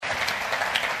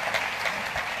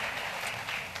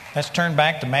Let's turn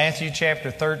back to Matthew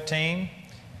chapter 13.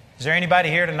 Is there anybody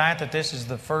here tonight that this is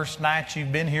the first night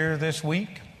you've been here this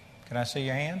week? Can I see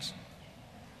your hands?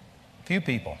 A few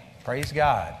people. Praise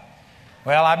God.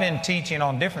 Well, I've been teaching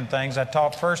on different things. I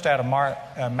taught first out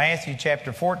of Matthew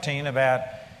chapter 14 about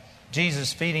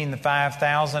Jesus feeding the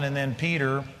 5,000 and then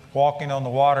Peter walking on the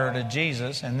water to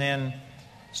Jesus. And then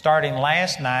starting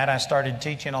last night, I started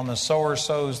teaching on the sower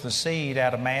sows the seed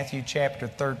out of Matthew chapter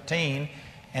 13.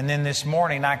 And then this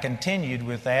morning I continued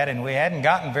with that, and we hadn't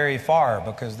gotten very far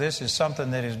because this is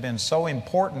something that has been so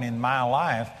important in my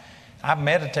life. I've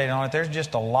meditated on it. There's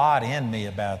just a lot in me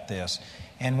about this.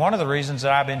 And one of the reasons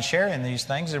that I've been sharing these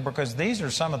things is because these are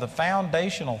some of the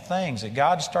foundational things that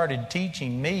God started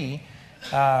teaching me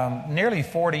nearly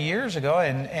 40 years ago.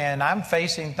 And I'm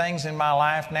facing things in my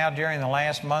life now during the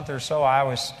last month or so. I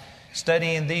was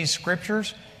studying these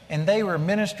scriptures, and they were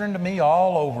ministering to me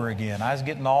all over again. I was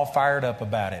getting all fired up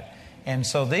about it. And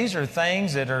so these are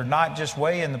things that are not just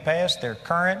way in the past, they're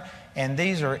current, and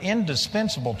these are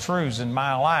indispensable truths in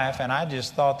my life. And I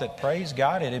just thought that, praise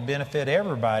God, it'd benefit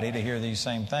everybody to hear these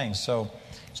same things. So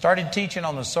started teaching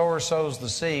on the sower sows the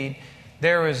seed.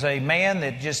 There was a man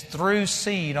that just threw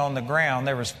seed on the ground.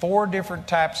 There was 4 different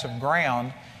types of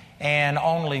ground, and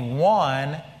only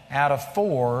 1 out of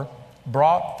 4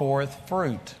 brought forth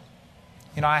fruit.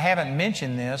 You know, I haven't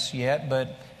mentioned this yet,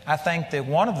 but I think that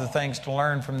one of the things to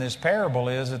learn from this parable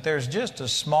is that there's just a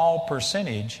small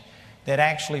percentage that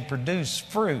actually produce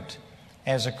fruit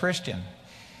as a Christian.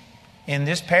 In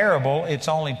this parable, it's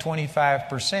only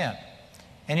 25%.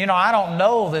 And you know, I don't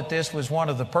know that this was one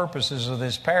of the purposes of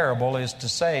this parable, is to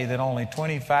say that only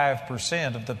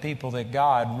 25% of the people that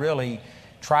God really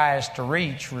tries to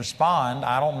reach respond.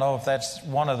 I don't know if that's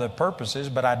one of the purposes,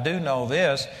 but I do know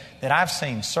this, that I've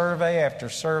seen survey after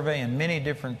survey and many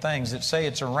different things that say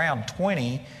it's around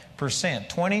 20%.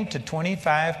 20 to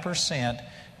 25%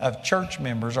 of church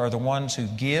members are the ones who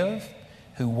give,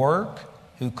 who work,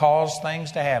 who cause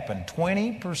things to happen.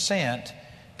 20%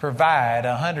 provide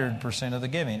 100% of the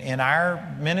giving. In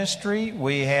our ministry,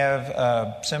 we have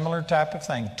a similar type of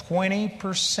thing.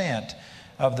 20%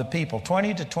 of the people,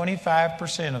 20 to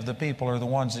 25% of the people are the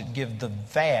ones that give the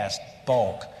vast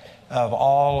bulk of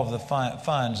all of the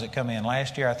funds that come in.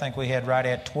 Last year, I think we had right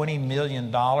at $20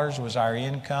 million was our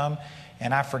income.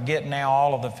 And I forget now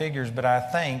all of the figures, but I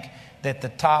think that the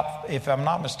top, if I'm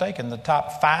not mistaken, the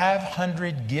top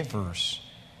 500 givers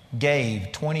gave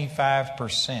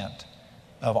 25%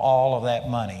 of all of that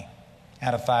money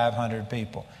out of 500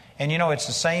 people. And you know, it's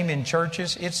the same in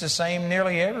churches. It's the same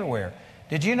nearly everywhere.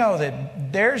 Did you know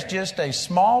that there's just a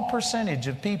small percentage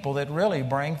of people that really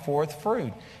bring forth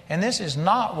fruit? And this is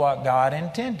not what God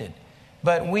intended.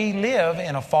 But we live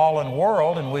in a fallen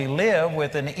world, and we live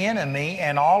with an enemy,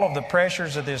 and all of the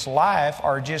pressures of this life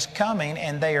are just coming,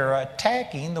 and they are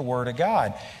attacking the Word of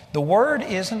God. The Word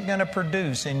isn't going to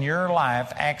produce in your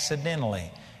life accidentally.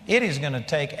 It is going to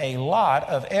take a lot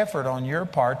of effort on your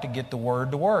part to get the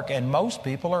Word to work, and most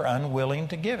people are unwilling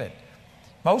to give it.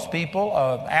 Most people,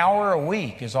 an hour a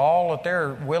week is all that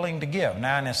they're willing to give.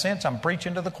 Now, in a sense, I'm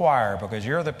preaching to the choir because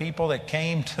you're the people that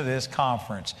came to this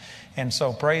conference. And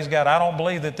so, praise God, I don't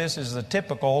believe that this is the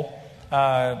typical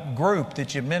group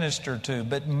that you minister to.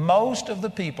 But most of the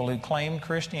people who claim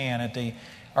Christianity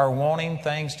are wanting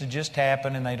things to just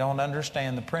happen, and they don't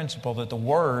understand the principle that the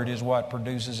Word is what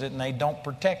produces it, and they don't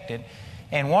protect it.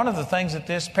 And one of the things that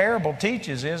this parable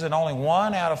teaches is that only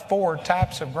 1 out of 4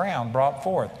 types of ground brought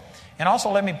forth. And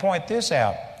also let me point this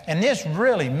out. And this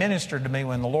really ministered to me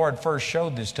when the Lord first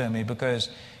showed this to me, because,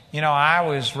 you know, I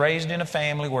was raised in a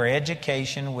family where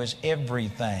education was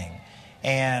everything.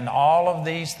 And all of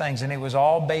these things, and it was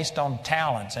all based on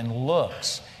talents and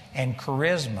looks and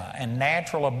charisma and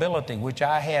natural ability, which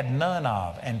I had none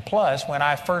of. And plus, when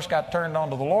I first got turned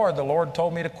on to the Lord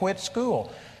told me to quit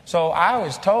school. So I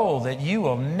was told that you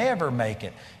will never make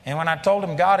it. And when I told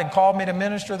them God had called me to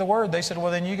minister the Word, they said,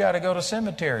 well, then you got to go to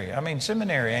seminary,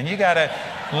 and you got to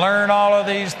learn all of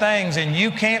these things, and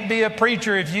you can't be a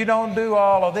preacher if you don't do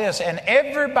all of this. And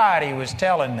everybody was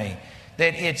telling me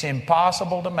that it's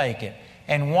impossible to make it.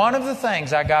 And one of the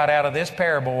things I got out of this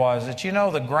parable was that, you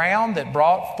know, the ground that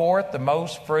brought forth the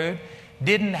most fruit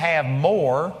didn't have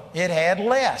more, it had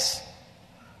less.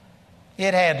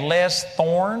 It had less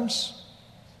thorns,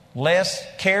 less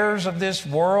cares of this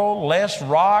world, less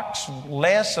rocks,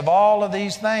 less of all of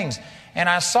these things. And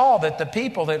I saw that the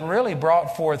people that really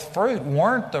brought forth fruit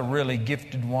weren't the really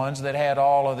gifted ones that had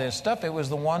all of this stuff. It was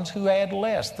the ones who had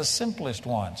less, the simplest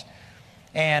ones.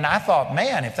 And I thought,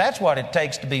 man, if that's what it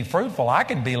takes to be fruitful, I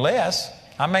can be less.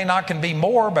 I may not can be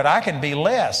more, but I can be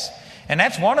less. And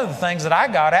that's one of the things that I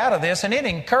got out of this, and it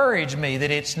encouraged me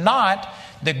that it's not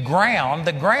the ground.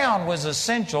 The ground was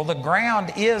essential. The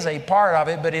ground is a part of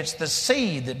it, but it's the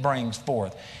seed that brings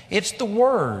forth. It's the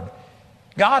Word.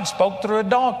 God spoke through a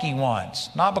donkey once,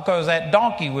 not because that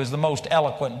donkey was the most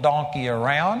eloquent donkey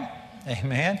around.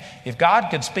 Amen. If God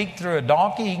could speak through a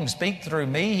donkey, He can speak through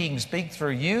me, He can speak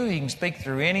through you, He can speak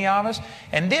through any of us.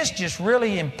 And this just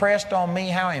really impressed on me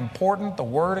how important the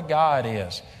Word of God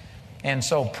is. And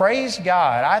so praise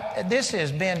God. This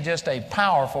has been just a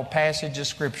powerful passage of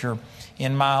Scripture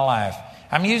in my life.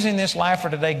 I'm using this Life for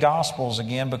Today Gospels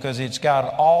again because it's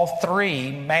got all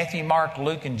three, Matthew, Mark,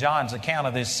 Luke, and John's account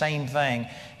of this same thing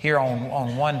here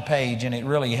on one page, and it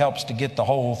really helps to get the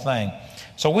whole thing.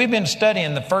 So we've been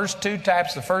studying the first two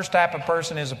types. The first type of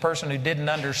person is a person who didn't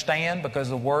understand, because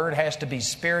the Word has to be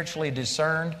spiritually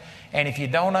discerned. And if you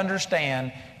don't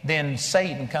understand, then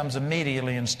Satan comes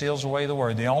immediately and steals away the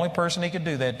Word. The only person he could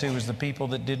do that to is the people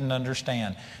that didn't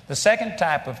understand. The second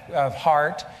type of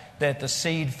heart that the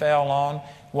seed fell on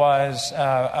was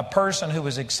a person who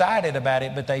was excited about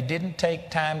it, but they didn't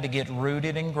take time to get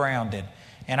rooted and grounded.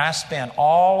 And I spent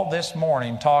all this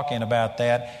morning talking about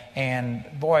that. And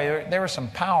boy, there were some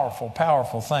powerful,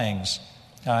 powerful things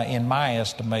in my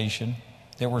estimation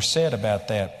that were said about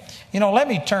that. You know, let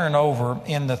me turn over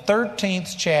in the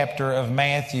 13th chapter of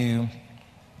Matthew,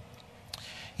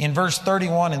 in verse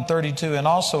 31 and 32, and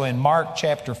also in Mark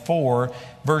chapter 4,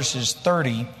 verses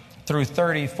 30 through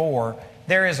 34.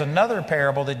 There is another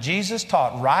parable that Jesus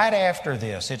taught right after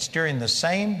this. It's during the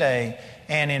same day.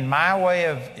 And in my way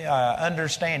of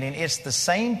understanding, it's the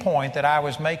same point that I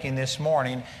was making this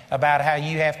morning about how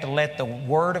you have to let the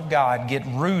Word of God get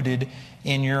rooted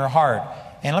in your heart.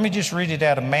 And let me just read it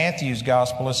out of Matthew's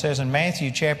Gospel. It says in Matthew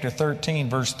chapter 13,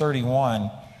 verse 31,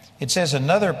 it says,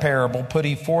 "Another parable put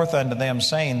he forth unto them,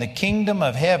 saying, The kingdom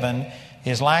of heaven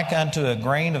is like unto a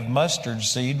grain of mustard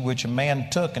seed, which a man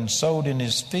took and sowed in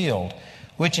his field,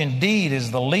 which indeed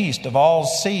is the least of all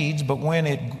seeds, but when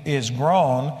it is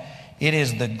grown, it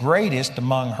is the greatest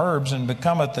among herbs, and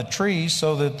becometh a tree,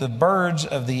 so that the birds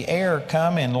of the air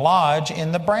come and lodge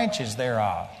in the branches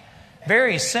thereof."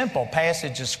 Very simple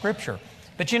passage of Scripture.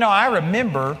 But you know, I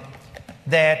remember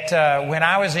that when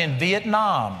I was in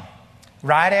Vietnam,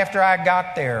 right after I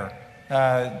got there,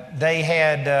 they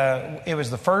had, it was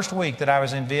the first week that I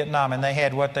was in Vietnam, and they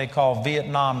had what they call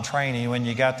Vietnam training. When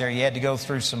you got there, you had to go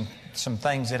through some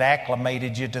things that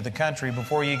acclimated you to the country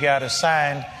before you got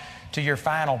assigned to your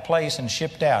final place and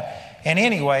shipped out. And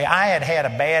anyway, I had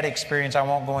a bad experience. I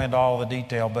won't go into all the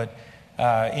detail, but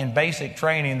in basic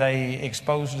training, they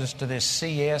exposed us to this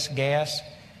CS gas,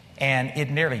 and it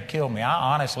nearly killed me.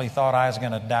 I honestly thought I was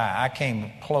going to die. I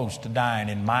came close to dying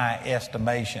in my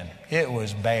estimation. It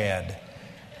was bad.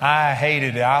 I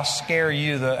hated it. I'll spare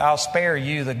you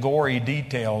the gory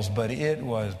details, but it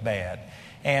was bad.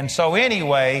 And so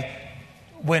anyway,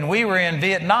 when we were in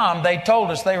Vietnam, they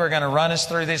told us they were going to run us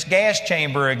through this gas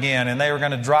chamber again, and they were going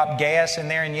to drop gas in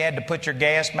there, and you had to put your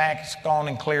gas mask on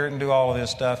and clear it and do all of this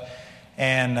stuff.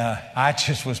 And I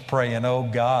just was praying, oh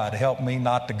God, help me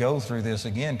not to go through this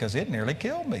again, because it nearly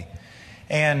killed me.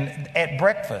 And at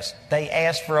breakfast, they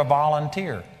asked for a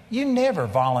volunteer. You never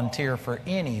volunteer for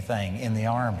anything in the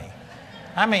Army.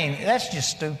 I mean, that's just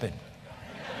stupid.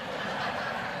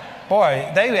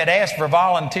 Boy, they had asked for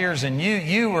volunteers, and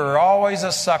you were always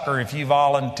a sucker if you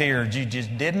volunteered. You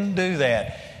just didn't do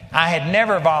that. I had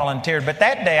never volunteered, but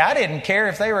that day I didn't care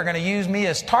if they were going to use me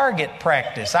as target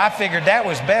practice. I figured that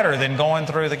was better than going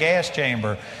through the gas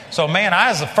chamber. So man, I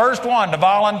was the first one to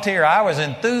volunteer. I was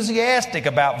enthusiastic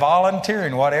about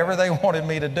volunteering whatever they wanted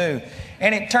me to do.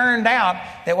 And it turned out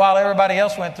that while everybody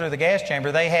else went through the gas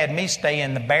chamber, they had me stay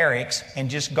in the barracks and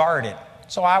just guard it.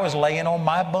 So I was laying on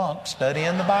my bunk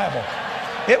studying the Bible.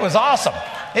 It was awesome.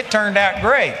 It turned out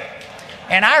great.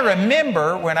 And I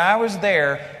remember when I was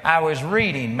there, I was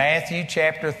reading Matthew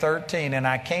chapter 13, and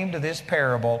I came to this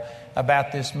parable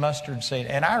about this mustard seed.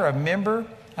 And I remember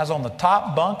I was on the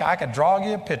top bunk. I could draw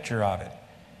you a picture of it.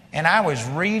 And I was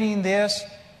reading this,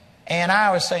 and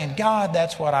I was saying, God,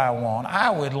 that's what I want. I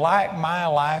would like my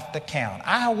life to count.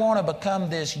 I want to become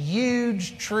this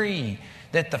huge tree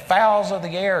that the fowls of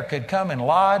the air could come and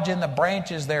lodge in the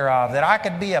branches thereof, that I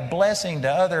could be a blessing to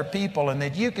other people, and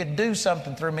that you could do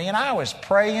something through me. And I was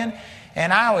praying,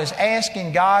 and I was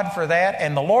asking God for that,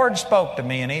 and the Lord spoke to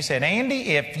me, and He said,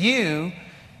 Andy,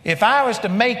 if I was to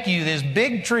make you this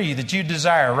big tree that you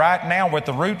desire right now with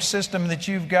the root system that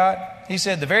you've got, He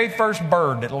said, the very first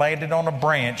bird that landed on a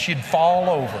branch, you'd fall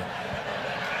over.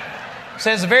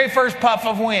 Says the very first puff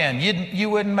of wind, you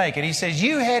wouldn't make it. He says,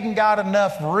 you hadn't got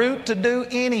enough root to do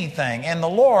anything. And the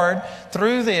Lord,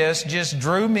 through this, just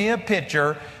drew me a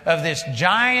picture of this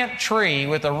giant tree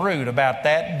with a root about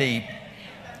that deep.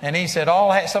 And He said,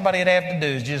 all somebody would have to do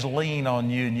is just lean on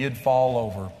you and you'd fall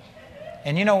over.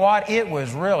 And you know what? It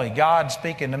was really God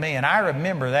speaking to me. And I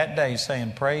remember that day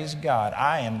saying, praise God,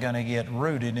 I am going to get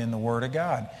rooted in the Word of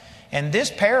God. And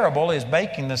this parable is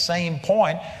making the same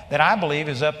point that I believe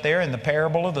is up there in the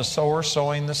parable of the sower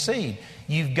sowing the seed.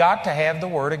 You've got to have the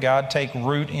Word of God take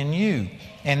root in you.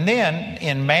 And then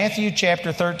in Matthew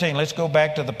chapter 13, let's go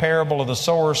back to the parable of the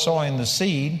sower sowing the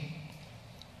seed.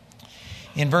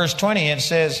 In verse 20 it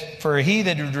says, for he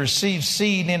that would receive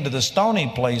seed into the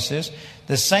stony places,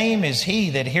 the same is he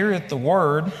that heareth the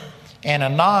word, and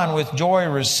anon with joy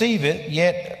receive it,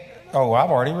 yet, I've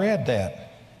already read that.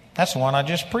 That's the one I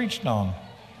just preached on.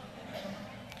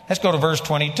 Let's go to verse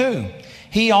 22.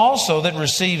 He also that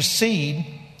receives seed,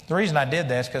 the reason I did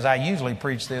that is because I usually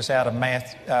preach this out of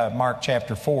Mark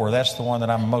chapter 4. That's the one that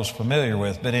I'm most familiar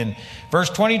with. But in verse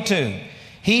 22,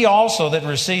 he also that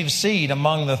receives seed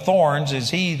among the thorns is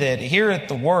he that heareth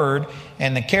the word,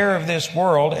 and the care of this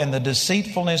world and the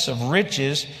deceitfulness of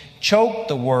riches choke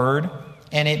the word,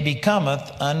 and it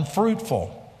becometh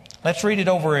unfruitful. Let's read it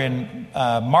over in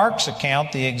Mark's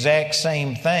account, the exact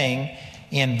same thing.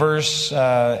 In verse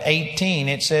 18,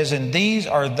 it says, and these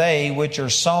are they which are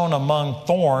sown among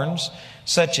thorns,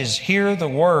 such as hear the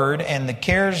word, and the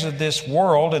cares of this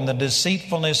world and the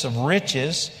deceitfulness of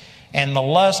riches and the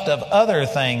lust of other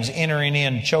things entering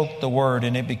in choke the word,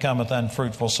 and it becometh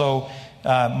unfruitful. So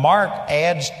Mark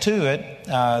adds to it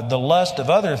the lust of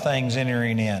other things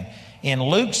entering in. In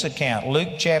Luke's account, Luke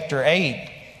chapter 8,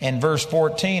 in verse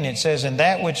 14, it says, and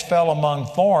that which fell among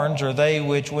thorns are they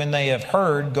which, when they have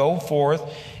heard, go forth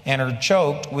and are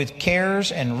choked with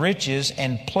cares and riches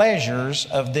and pleasures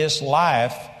of this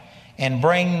life, and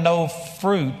bring no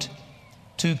fruit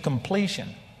to completion.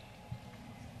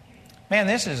 Man,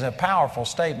 this is a powerful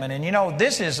statement. And you know,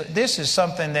 this is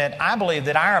something that I believe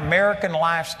that our American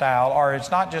lifestyle, or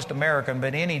it's not just American,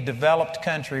 but any developed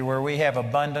country where we have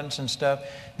abundance and stuff,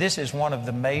 this is one of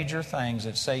the major things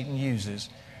that Satan uses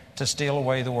to steal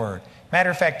away the word. Matter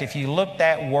of fact, if you look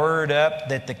that word up,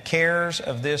 that the cares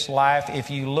of this life, if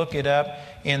you look it up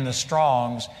in the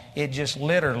Strong's, it just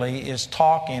literally is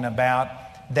talking about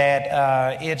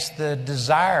that it's the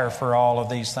desire for all of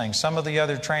these things. Some of the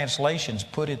other translations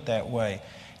put it that way.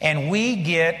 And we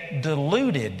get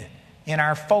deluded in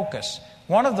our focus.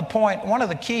 One of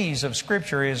the keys of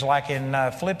Scripture is like in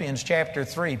Philippians chapter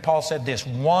 3, Paul said this,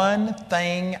 one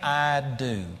thing I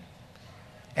do.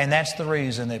 And that's the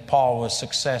reason that Paul was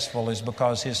successful, is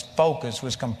because his focus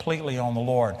was completely on the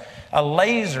Lord. A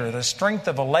laser, the strength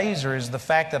of a laser is the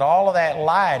fact that all of that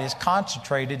light is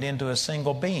concentrated into a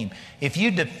single beam. If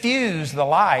you diffuse the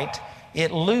light,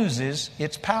 it loses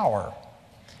its power.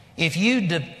 If you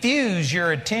diffuse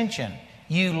your attention,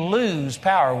 you lose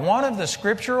power. One of the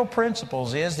scriptural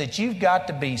principles is that you've got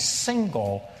to be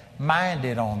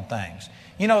single-minded on things.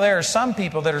 You know, there are some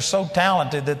people that are so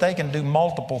talented that they can do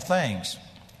multiple things.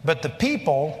 But the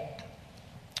people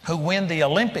who win the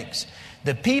Olympics,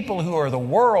 the people who are the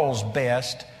world's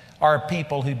best, are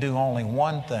people who do only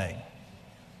one thing.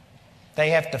 They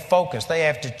have to focus. They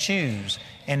have to choose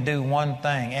and do one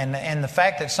thing. And the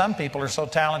fact that some people are so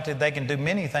talented they can do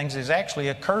many things is actually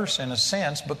a curse in a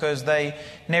sense, because they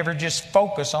never just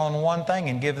focus on one thing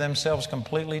and give themselves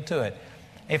completely to it.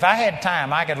 If I had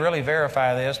time, I could really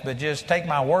verify this, but just take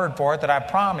my word for it that I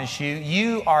promise you,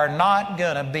 you are not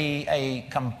going to be a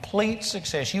complete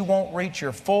success. You won't reach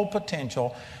your full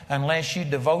potential unless you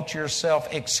devote yourself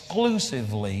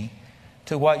exclusively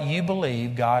to what you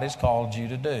believe God has called you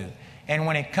to do. And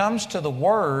when it comes to the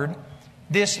Word,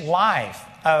 this life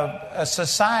of a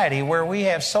society where we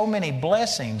have so many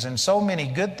blessings and so many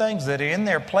good things that are in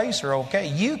their place are okay,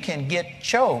 you can get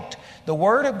choked. The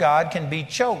Word of God can be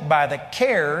choked by the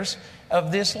cares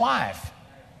of this life.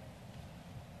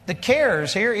 The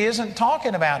cares here isn't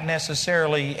talking about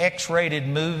necessarily X-rated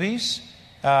movies,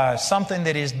 something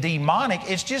that is demonic.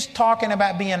 It's just talking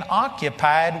about being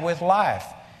occupied with life.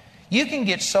 You can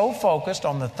get so focused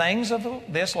on the things of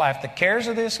this life, the cares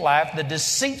of this life, the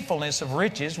deceitfulness of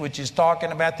riches, which is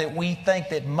talking about that we think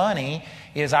that money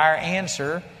is our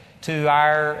answer to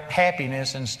our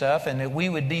happiness and stuff, and that we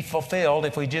would be fulfilled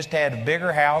if we just had a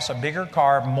bigger house, a bigger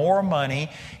car, more money.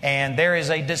 And there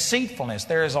is a deceitfulness,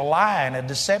 there is a lie and a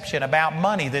deception about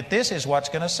money, that this is what's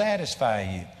going to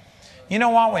satisfy you. You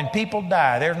know what? When people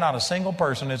die, there's not a single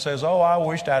person that says, oh, I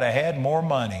wished I'd have had more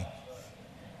money.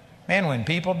 Man, when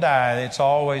people die, it's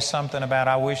always something about,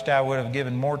 I wished I would have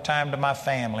given more time to my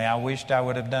family. I wished I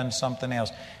would have done something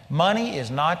else. Money is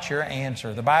not your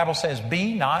answer. The Bible says,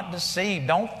 be not deceived.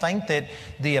 Don't think that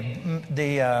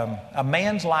a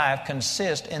man's life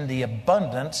consists in the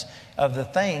abundance of the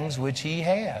things which he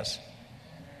has.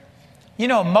 You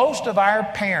know, most of our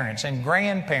parents and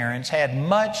grandparents had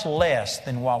much less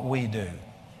than what we do.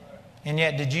 And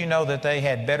yet, did you know that they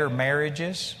had better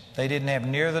marriages? They didn't have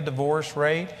near the divorce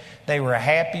rate. They were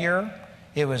happier.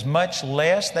 It was much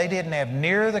less. They didn't have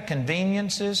near the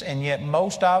conveniences, and yet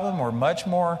most of them were much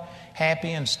more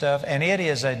happy and stuff. And it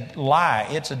is a lie.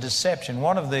 It's a deception.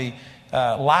 One of the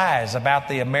lies about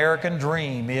the American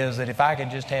dream is that if I can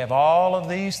just have all of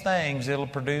these things, it'll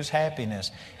produce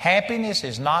happiness. Happiness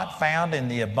is not found in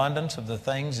the abundance of the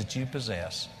things that you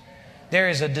possess. There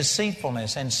is a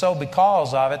deceitfulness, and so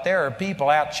because of it, there are people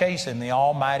out chasing the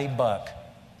almighty buck.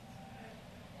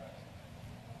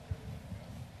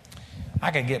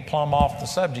 I could get plumb off the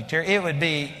subject here. It'd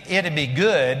be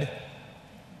good,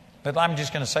 but I'm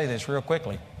just going to say this real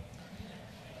quickly.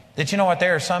 That you know what,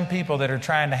 there are some people that are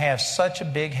trying to have such a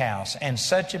big house and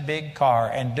such a big car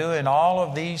and doing all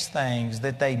of these things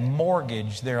that they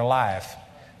mortgage their life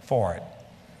for it.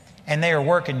 And they are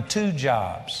working 2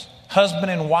 jobs. Husband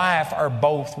and wife are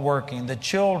both working. The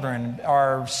children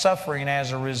are suffering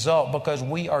as a result because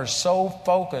we are so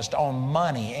focused on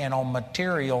money and on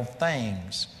material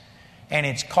things. And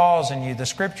it's causing you, the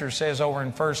Scripture says over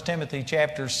in 1 Timothy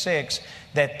chapter 6,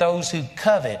 that those who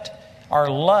covet or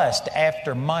lust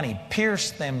after money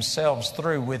pierce themselves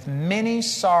through with many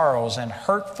sorrows and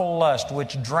hurtful lust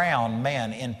which drown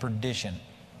man in perdition.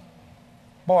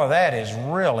 Boy, that is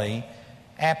really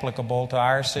applicable to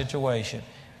our situation.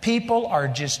 People are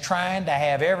just trying to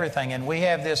have everything, and we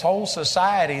have this whole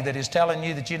society that is telling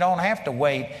you that you don't have to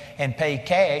wait and pay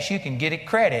cash. You can get it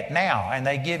credit now, and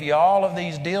they give you all of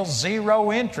these deals,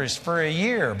 0 interest for a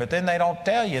year, but then they don't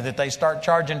tell you that they start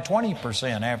charging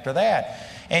 20% after that.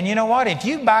 And you know what? If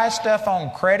you buy stuff on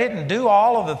credit and do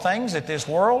all of the things that this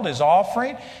world is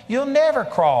offering, you'll never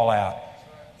crawl out.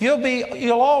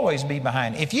 You'll always be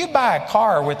behind. If you buy a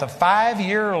car with a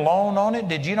 5-year loan on it,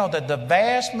 did you know that the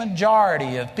vast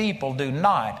majority of people do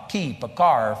not keep a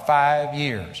car 5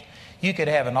 years? You could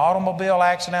have an automobile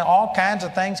accident. All kinds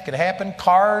of things could happen.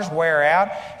 Cars wear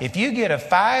out. If you get a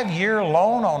 5-year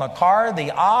loan on a car, the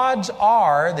odds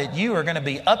are that you are going to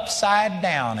be upside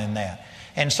down in that.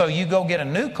 And so you go get a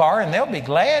new car, and they'll be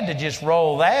glad to just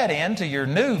roll that into your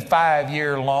new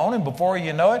 5-year loan. And before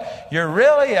you know it, you're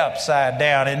really upside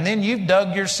down. And then you've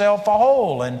dug yourself a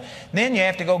hole. And then you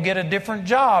have to go get a different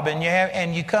job.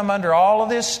 And you come under all of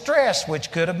this stress,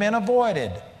 which could have been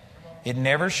avoided. It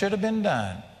never should have been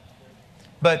done.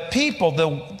 But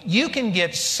people, you can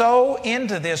get so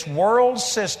into this world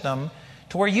system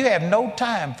to where you have no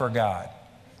time for God.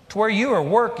 To where you are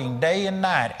working day and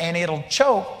night, and it'll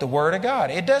choke the Word of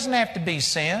God. It doesn't have to be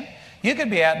sin. You could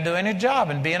be out doing a job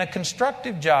and being a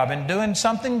constructive job and doing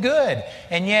something good.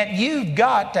 And yet you've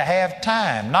got to have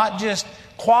time, not just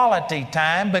quality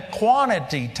time, but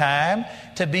quantity time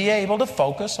to be able to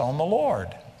focus on the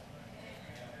Lord.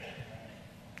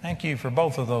 Thank you for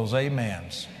both of those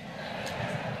amens.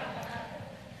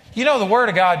 You know, the Word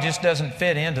of God just doesn't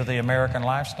fit into the American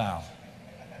lifestyle.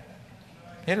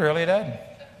 It really doesn't.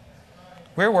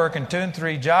 We're working 2 and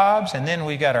 3 jobs, and then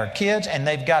we got our kids, and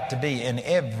they've got to be in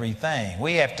everything.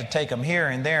 We have to take them here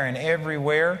and there and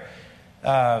everywhere.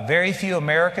 Very few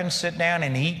Americans sit down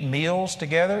and eat meals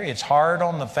together. It's hard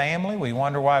on the family. We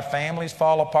wonder why families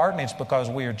fall apart, and it's because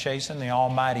we are chasing the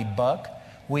almighty buck.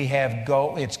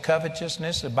 It's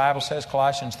covetousness. The Bible says,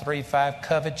 Colossians 3:5,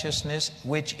 covetousness,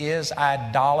 which is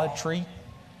idolatry.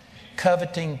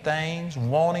 Coveting things,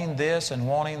 wanting this and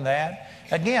wanting that.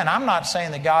 Again, I'm not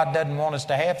saying that God doesn't want us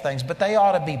to have things, but they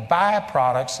ought to be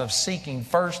byproducts of seeking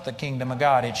first the kingdom of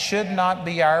God. It should not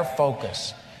be our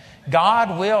focus.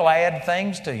 God will add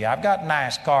things to you. I've got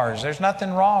nice cars. There's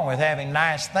nothing wrong with having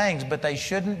nice things, but they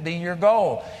shouldn't be your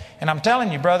goal. And I'm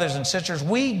telling you, brothers and sisters,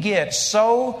 we get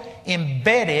so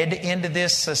embedded into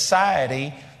this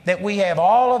society that we have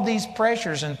all of these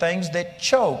pressures and things that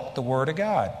choke the Word of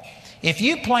God. If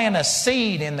you plant a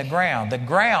seed in the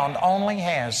ground only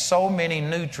has so many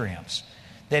nutrients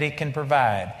that it can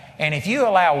provide. And if you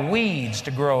allow weeds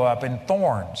to grow up and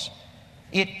thorns,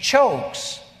 it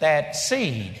chokes that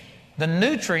seed. The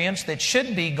nutrients that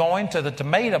should be going to the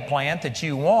tomato plant that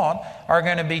you want are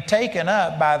going to be taken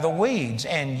up by the weeds,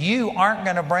 and you aren't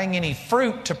going to bring any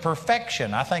fruit to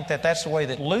perfection. I think that's the way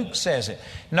that Luke says it.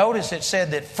 Notice it said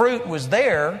that fruit was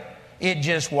there, it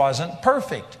just wasn't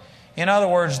perfect. In other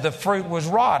words, the fruit was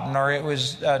rotten or it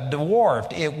was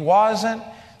dwarfed. It wasn't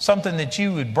something that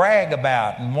you would brag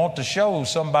about and want to show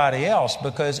somebody else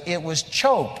because it was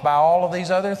choked by all of these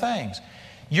other things.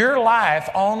 Your life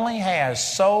only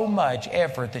has so much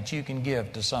effort that you can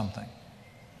give to something.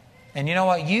 And you know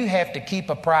what? You have to keep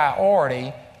a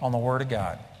priority on the Word of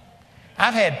God.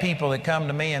 I've had people that come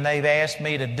to me and they've asked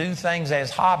me to do things as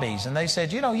hobbies. And they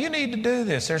said, you need to do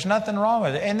this. There's nothing wrong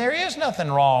with it. And there is nothing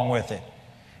wrong with it.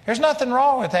 There's nothing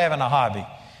wrong with having a hobby.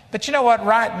 But you know what?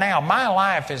 Right now, my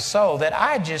life is so that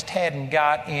I just hadn't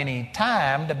got any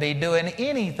time to be doing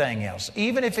anything else.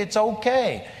 Even if it's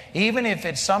okay, even if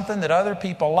it's something that other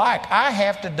people like, I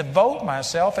have to devote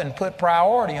myself and put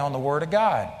priority on the Word of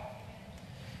God.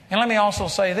 And let me also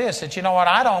say this, that you know what?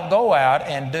 I don't go out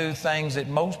and do things that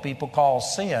most people call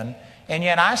sin, and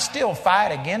yet I still fight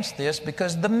against this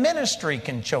because the ministry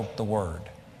can choke the Word.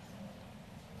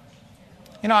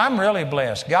 You know, I'm really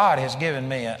blessed. God has given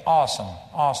me an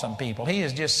awesome people. He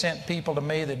has just sent people to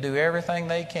me that do everything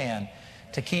they can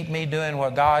to keep me doing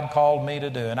what God called me to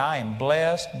do. And I am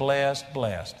blessed.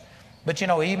 But you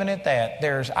know, even at that,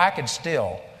 I could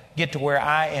still get to where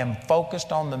I am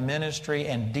focused on the ministry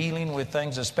and dealing with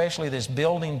things, especially this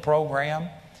building program.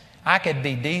 I could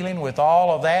be dealing with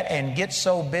all of that and get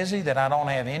so busy that I don't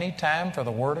have any time for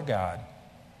the Word of God.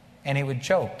 And He would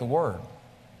choke the Word.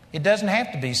 It doesn't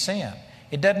have to be sin.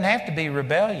 It doesn't have to be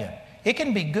rebellion. It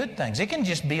can be good things. It can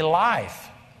just be life.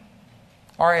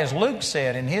 Or as Luke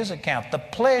said in his account, the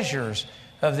pleasures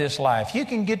of this life. You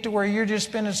can get to where you're just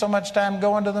spending so much time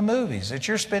going to the movies, that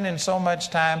you're spending so much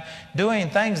time doing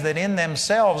things that in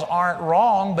themselves aren't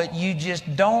wrong, but you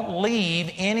just don't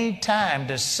leave any time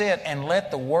to sit and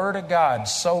let the Word of God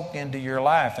soak into your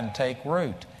life and take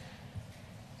root.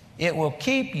 It will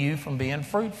keep you from being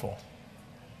fruitful.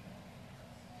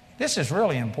 This is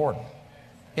really important.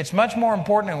 It's much more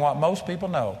important than what most people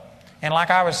know. And like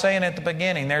I was saying at the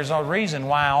beginning, there's a reason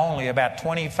why only about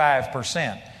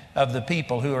 25% of the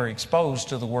people who are exposed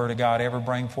to the Word of God ever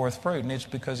bring forth fruit. And it's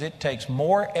because it takes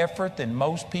more effort than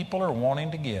most people are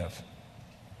wanting to give.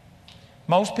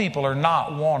 Most people are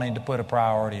not wanting to put a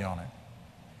priority on it.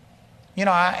 You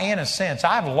know, in a sense,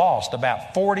 I've lost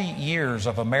about 40 years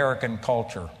of American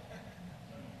culture.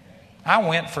 I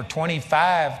went for 20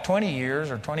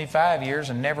 years or 25 years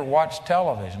and never watched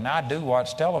television. Now, I do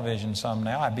watch television some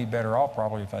now. I'd be better off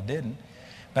probably if I didn't.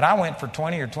 But I went for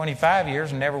 20 or 25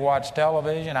 years and never watched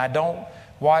television. I don't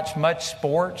watch much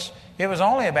sports. It was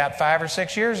only about 5 or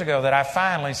 6 years ago that I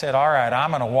finally said, all right, I'm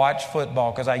going to watch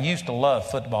football, because I used to love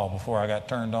football before I got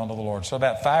turned on to the Lord. So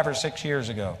about 5 or 6 years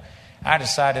ago, I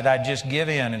decided I'd just give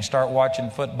in and start watching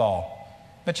football.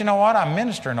 But you know what? I'm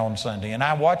ministering on Sunday, and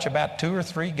I watch about 2 or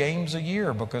 3 games a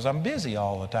year because I'm busy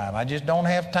all the time. I just don't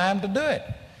have time to do it.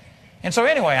 And so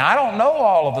anyway, I don't know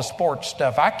all of the sports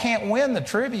stuff. I can't win the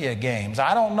trivia games.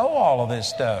 I don't know all of this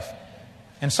stuff.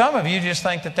 And some of you just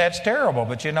think that that's terrible.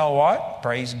 But you know what?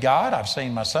 Praise God. I've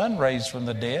seen my son raised from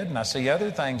the dead, and I see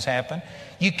other things happen.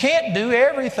 You can't do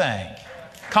everything.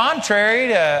 Contrary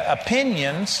to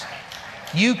opinions,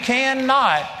 you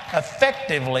cannot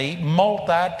effectively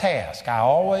multitask. I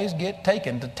always get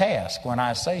taken to task when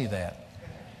I say that.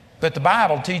 But the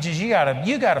Bible teaches you got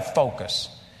to focus.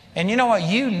 And you know what?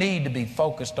 You need to be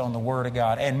focused on the Word of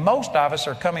God. And most of us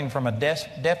are coming from a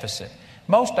deficit.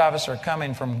 Most of us are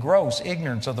coming from gross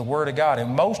ignorance of the Word of God.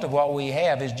 And most of what we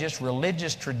have is just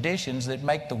religious traditions that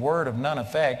make the Word of none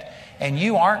effect. And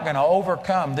you aren't going to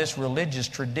overcome this religious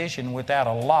tradition without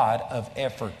a lot of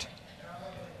effort.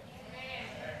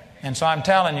 And so I'm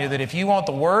telling you that if you want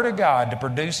the Word of God to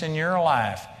produce in your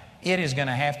life, it is going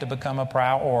to have to become a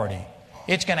priority.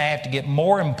 It's going to have to get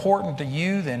more important to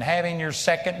you than having your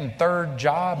second and third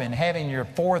job, and having your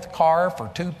fourth car for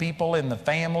 2 people in the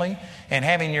family, and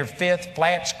having your 5th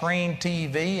flat screen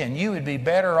TV. And you would be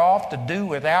better off to do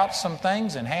without some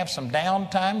things and have some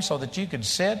downtime so that you could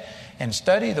sit and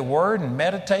study the Word and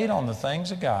meditate on the things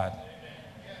of God.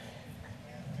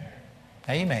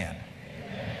 Amen.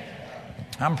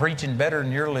 I'm preaching better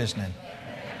than you're listening.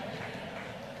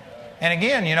 And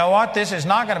again, you know what? This is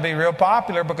not going to be real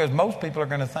popular, because most people are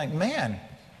going to think, man,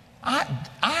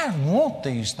 I want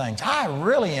these things. I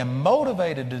really am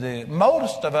motivated to do it.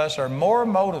 Most of us are more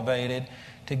motivated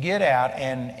to get out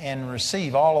and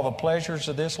receive all of the pleasures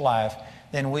of this life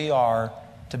than we are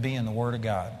to be in the Word of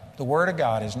God. The Word of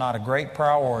God is not a great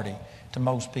priority to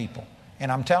most people.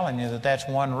 And I'm telling you that that's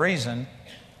one reason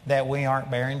that we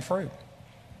aren't bearing fruit.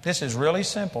 This is really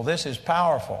simple. This is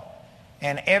powerful.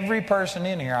 And every person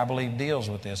in here, I believe, deals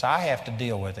with this. I have to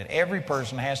deal with it. Every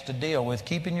person has to deal with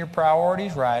keeping your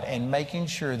priorities right and making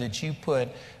sure that you put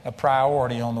a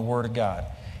priority on the Word of God.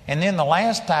 And then the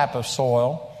last type of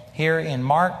soil, here in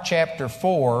Mark chapter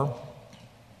 4,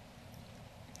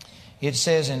 it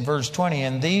says in verse 20,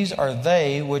 "And these are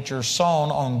they which are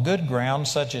sown on good ground,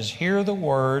 such as hear the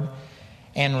word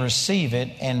and receive it,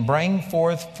 and bring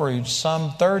forth fruit,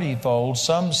 some 30-fold,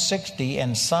 some 60,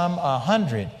 and some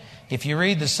 100. If you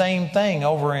read the same thing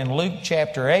over in Luke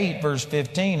chapter 8, verse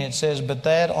 15, it says, "But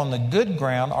that on the good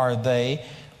ground are they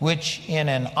which in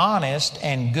an honest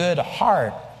and good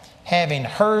heart, having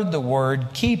heard the word,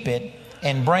 keep it,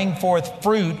 and bring forth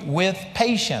fruit with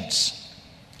patience."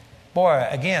 Boy,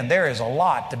 again, there is a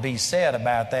lot to be said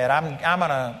about that. I'm going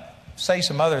to say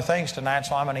some other things tonight,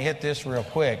 so I'm going to hit this real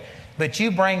quick. But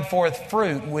you bring forth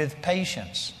fruit with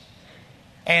patience.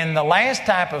 And the last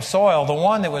type of soil, the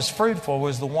one that was fruitful,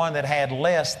 was the one that had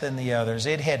less than the others.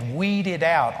 It had weeded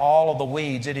out all of the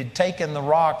weeds. It had taken the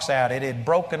rocks out. It had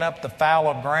broken up the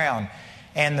fallow ground.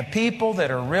 And the people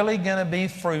that are really going to be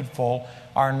fruitful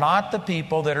are not the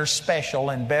people that are special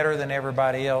and better than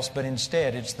everybody else, but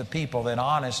instead it's the people that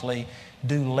honestly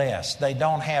do less. They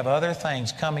don't have other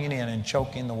things coming in and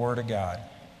choking the Word of God.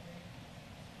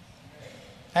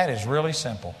 That is really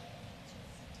simple.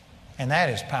 And that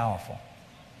is powerful.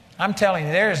 I'm telling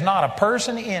you, there is not a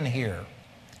person in here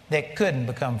that couldn't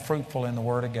become fruitful in the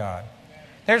Word of God.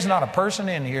 There's not a person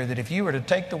in here that if you were to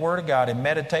take the Word of God and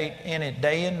meditate in it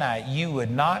day and night, you would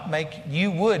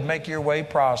make your way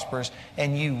prosperous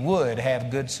and you would have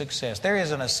good success. There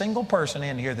isn't a single person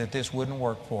in here that this wouldn't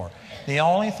work for. The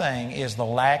only thing is the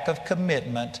lack of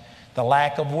commitment, the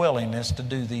lack of willingness to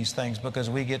do these things because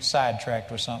we get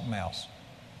sidetracked with something else.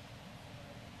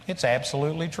 It's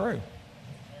absolutely true.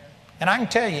 And I can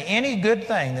tell you, any good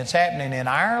thing that's happening in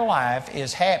our life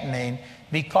is happening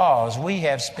because we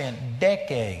have spent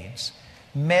decades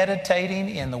meditating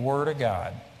in the Word of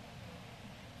God.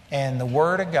 And the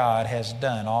Word of God has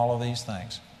done all of these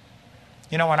things.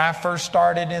 You know, when I first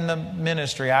started in the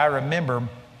ministry, I remember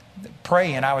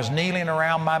praying. I was kneeling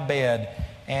around my bed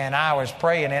and I was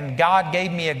praying, and God gave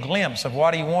me a glimpse of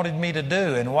what He wanted me to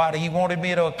do and what He wanted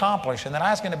me to accomplish. And then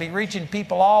I was going to be reaching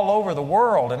people all over the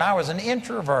world, and I was an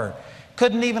introvert.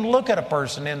 Couldn't even look at a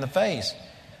person in the face.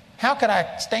 How could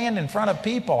I stand in front of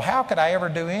people? How could I ever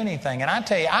do anything? And I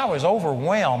tell you, I was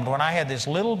overwhelmed when I had this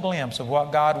little glimpse of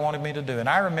what God wanted me to do. And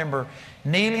I remember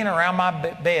kneeling around my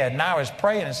bed, and I was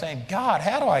praying and saying, "God,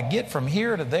 how do I get from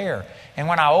here to there?" And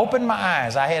when I opened my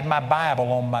eyes, I had my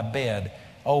Bible on my bed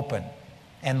open.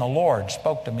 And the Lord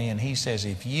spoke to me, and He says,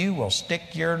 "If you will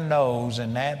stick your nose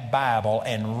in that Bible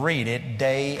and read it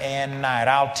day and night,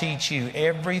 I'll teach you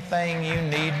everything you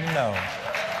need to know."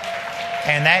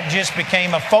 And that just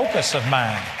became a focus of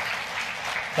mine.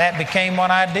 That became what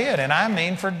I did. And I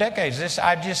mean, for decades,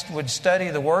 I just would study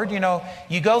the Word. You know,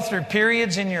 you go through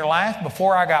periods in your life.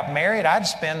 Before I got married, I'd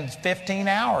spend 15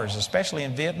 hours, especially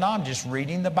in Vietnam, just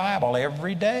reading the Bible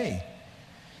every day.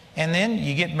 And then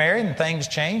you get married and things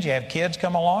change. You have kids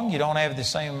come along. You don't have the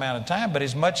same amount of time. But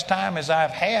as much time as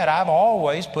I've had, I've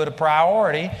always put a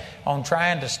priority on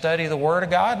trying to study the Word of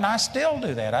God. And I still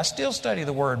do that. I still study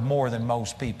the Word more than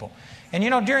most people. And you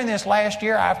know, during this last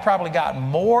year, I've probably gotten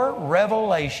more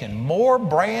revelation, more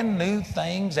brand new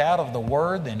things out of the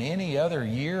Word than any other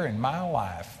year in my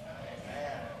life.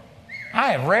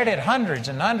 I have read it hundreds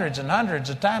and hundreds and hundreds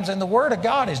of times, and the Word of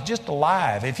God is just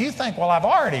alive. If you think, "Well, I've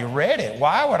already read it,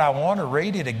 why would I want to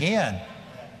read it again?"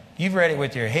 You've read it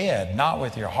with your head, not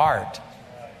with your heart.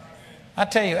 I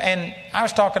tell you, and I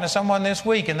was talking to someone this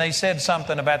week, and they said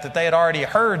something about that they had already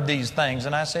heard these things.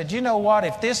 And I said, "You know what?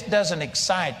 If this doesn't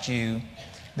excite you,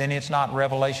 then it's not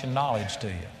revelation knowledge to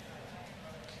you."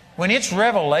 When it's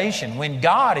revelation, when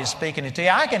God is speaking it to you,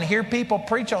 I can hear people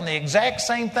preach on the exact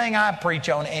same thing I preach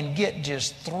on and get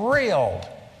just thrilled.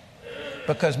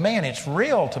 Because, man, it's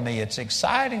real to me. It's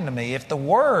exciting to me. If the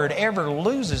Word ever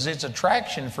loses its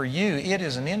attraction for you, it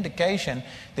is an indication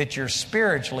that you're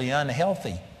spiritually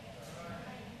unhealthy.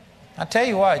 I tell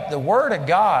you what, the Word of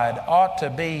God ought to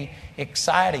be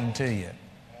exciting to you.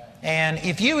 And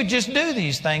if you would just do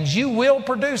these things, you will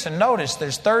produce. And notice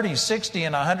there's 30, 60,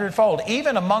 and 100-fold.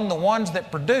 Even among the ones that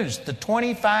produced, the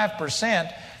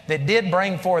 25% that did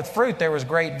bring forth fruit, there was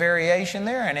great variation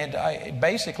there. And it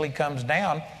basically comes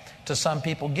down to some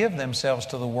people give themselves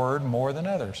to the Word more than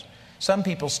others. Some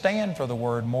people stand for the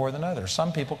Word more than others.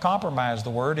 Some people compromise the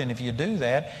Word. And if you do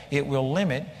that, it will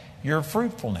limit your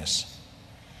fruitfulness.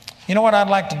 You know what I'd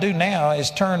like to do now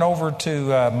is turn over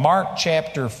to Mark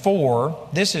chapter 4.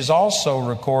 This is also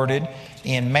recorded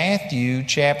in Matthew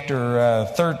chapter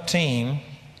 13.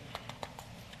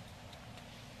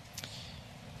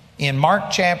 In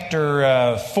Mark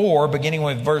chapter 4, beginning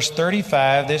with verse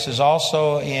 35, this is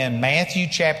also in Matthew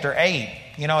chapter 8.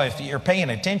 You know, if you're paying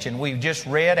attention, we've just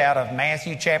read out of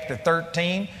Matthew chapter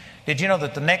 13. Did you know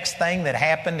that the next thing that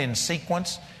happened in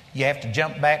sequence You have to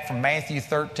jump back from Matthew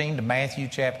 13 to Matthew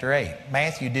chapter 8.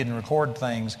 Matthew didn't record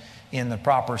things in the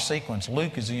proper sequence.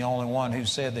 Luke is the only one who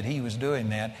said that he was doing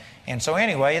that. And so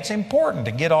anyway, it's important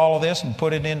to get all of this and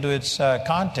put it into its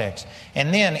context.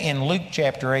 And then in Luke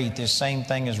chapter 8, this same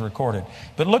thing is recorded.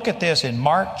 But look at this in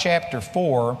Mark chapter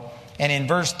 4 and in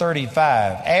verse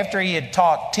 35. After he had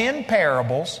taught 10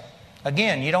 parables,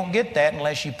 again, you don't get that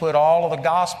unless you put all of the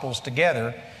Gospels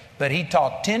together. But he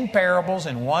taught 10 parables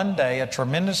in one day, a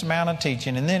tremendous amount of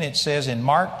teaching. And then it says in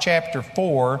Mark chapter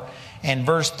 4 and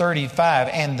verse 35,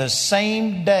 and the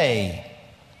same day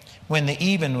when the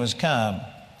even was come,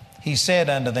 he said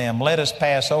unto them, let us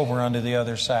pass over unto the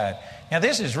other side. Now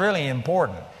this is really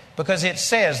important because it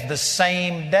says the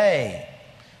same day.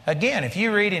 Again, if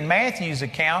you read in Matthew's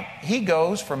account, he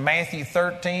goes from Matthew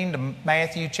 13 to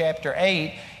Matthew chapter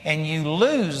 8, and you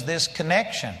lose this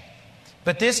connection.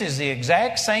 But this is the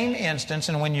exact same instance,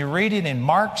 and when you read it in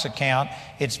Mark's account,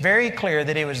 it's very clear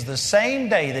that it was the same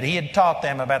day that he had taught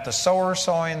them about the sower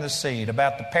sowing the seed,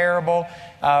 about the parable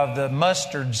of the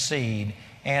mustard seed,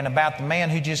 and about the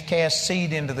man who just cast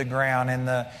seed into the ground, and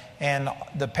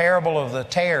the parable of the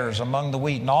tares among the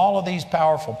wheat, and all of these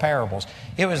powerful parables.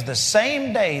 It was the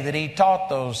same day that he taught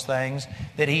those things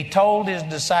that he told his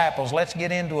disciples, let's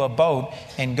get into a boat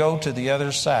and go to the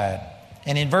other side.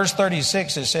 And in verse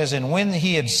 36 it says, and when they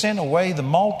had sent away the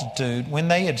multitude,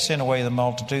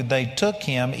 they took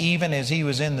him even as he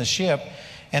was in the ship,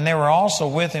 and there were also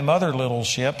with him other little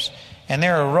ships. And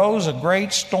there arose a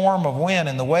great storm of wind,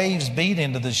 and the waves beat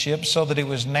into the ship, so that it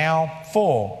was now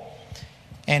full.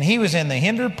 And he was in the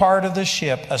hinder part of the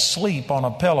ship, asleep on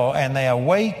a pillow. And they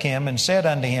awake him, and said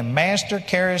unto him, Master,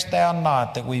 carest thou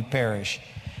not that we perish?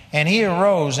 And he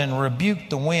arose and rebuked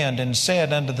the wind, and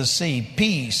said unto the sea,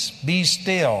 Peace, be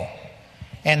still.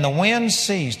 And the wind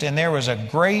ceased, and there was a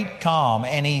great calm.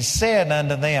 And he said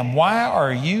unto them, Why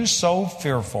are you so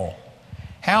fearful?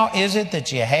 How is it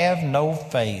that ye have no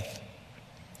faith?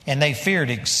 And they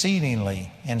feared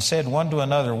exceedingly, and said one to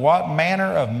another, What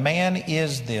manner of man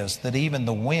is this, that even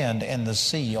the wind and the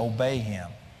sea obey him?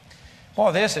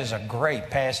 Boy, this is a great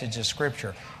passage of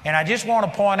Scripture. And I just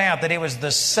want to point out that it was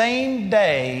the same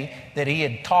day that he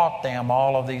had taught them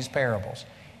all of these parables.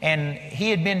 And he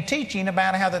had been teaching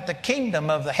about how that the kingdom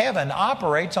of the heaven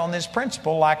operates on this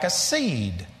principle like a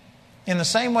seed. In the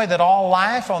same way that all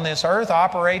life on this earth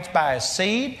operates by a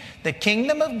seed, the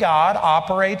kingdom of God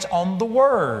operates on the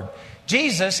Word.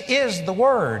 Jesus is the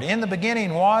Word. In the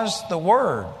beginning was the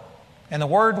Word. And the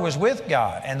Word was with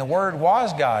God, and the Word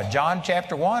was God. John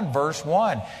chapter 1, verse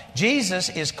 1. Jesus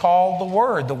is called the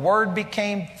Word. The Word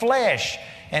became flesh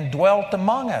and dwelt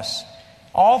among us.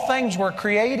 All things were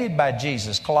created by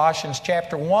Jesus. Colossians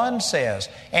chapter 1 says,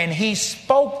 and He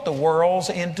spoke the worlds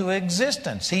into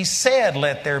existence. He said,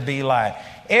 let there be light.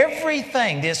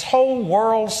 Everything, this whole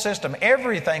world system,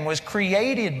 everything was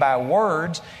created by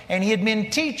words, and He had been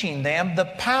teaching them the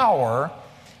power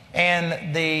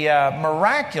and the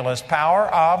miraculous power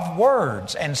of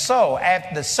words. And so,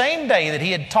 at the same day that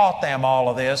He had taught them all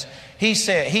of this, He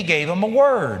gave them a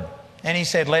word. And He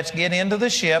said, let's get into the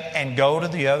ship and go to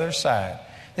the other side.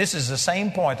 This is the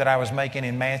same point that I was making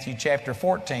in Matthew chapter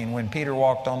 14 when Peter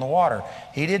walked on the water.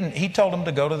 He told them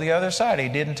to go to the other side. He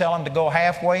didn't tell them to go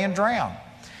halfway and drown.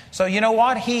 So you know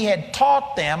what? He had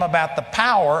taught them about the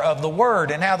power of the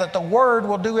Word and how that the Word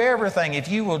will do everything if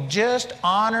you will just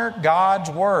honor God's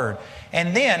Word.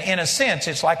 And then, in a sense,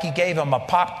 it's like He gave them a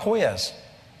pop quiz.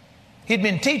 He'd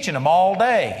been teaching them all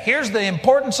day. Here's the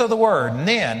importance of the Word. And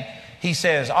then He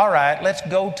says, all right, let's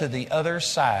go to the other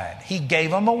side. He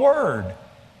gave them a word.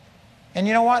 And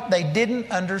you know what? They didn't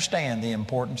understand the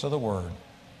importance of the Word.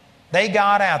 They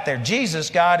got out there. Jesus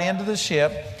got into the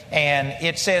ship, and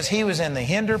it says He was in the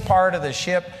hinder part of the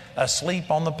ship,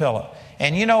 asleep on the pillow.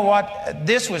 And you know what?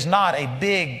 This was not a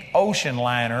big ocean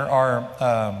liner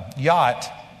or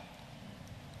yacht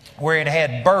where it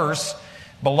had berths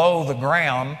below the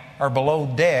ground or below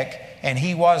deck, and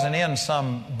He wasn't in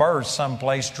some berth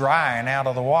someplace dry and out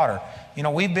of the water. You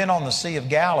know, we've been on the Sea of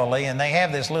Galilee, and they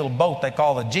have this little boat they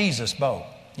call the Jesus boat.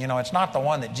 You know, it's not the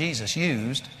one that Jesus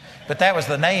used, but that was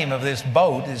the name of this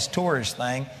boat, this tourist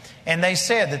thing. And they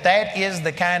said that that is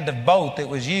the kind of boat that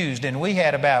was used. And we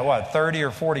had about, 30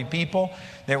 or 40 people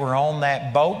that were on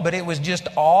that boat. But it was just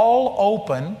all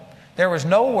open. There was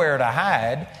nowhere to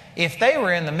hide. If they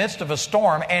were in the midst of a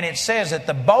storm and it says that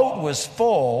the boat was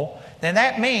full, then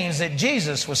that means that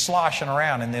Jesus was sloshing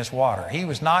around in this water. He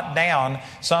was not down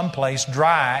someplace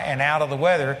dry and out of the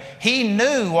weather. He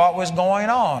knew what was going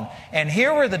on. And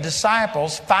here were the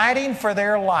disciples fighting for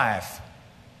their life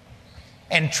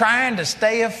and trying to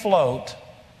stay afloat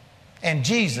And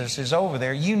Jesus is over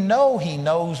there. You know he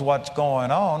knows what's going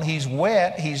on. He's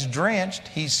wet, he's drenched,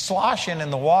 he's sloshing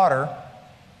in the water,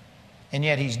 and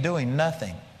yet he's doing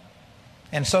nothing.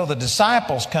 And so the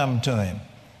disciples come to him,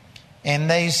 and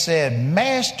they said,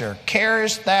 Master,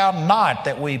 carest thou not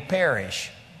that we perish?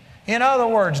 In other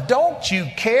words, don't you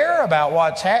care about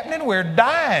what's happening? We're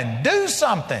dying. Do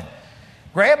something.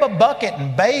 Grab a bucket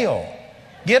and bail.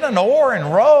 Get an oar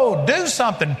and row. Do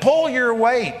something. Pull your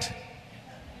weight.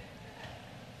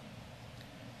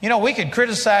 You know, we could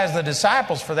criticize the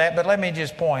disciples for that, but let me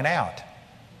just point out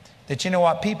that, you know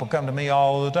what, people come to me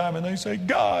all the time and they say,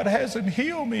 God hasn't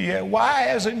healed me yet. Why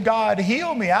hasn't God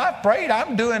healed me? I've prayed,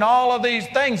 I'm doing all of these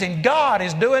things, and God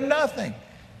is doing nothing.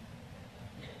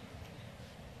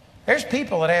 There's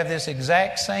people that have this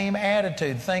exact same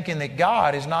attitude, thinking that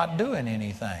God is not doing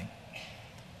anything.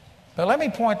 But let me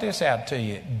point this out to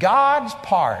you. God's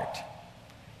part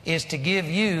is to give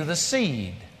you the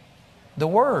seed, the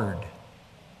Word.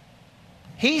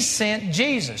 He sent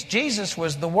Jesus. Jesus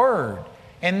was the Word.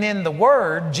 And then the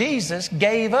Word, Jesus,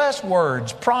 gave us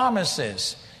words,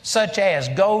 promises, such as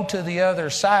go to the other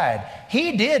side.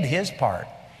 He did His part.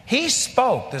 He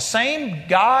spoke. The same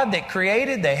God that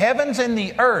created the heavens and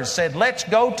the earth said, let's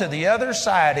go to the other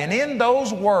side. And in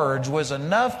those words was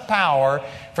enough power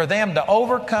for them to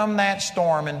overcome that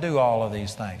storm and do all of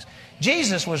these things.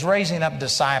 Jesus was raising up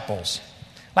disciples.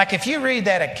 Like if you read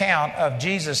that account of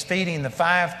Jesus feeding the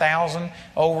 5,000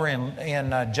 over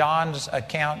in John's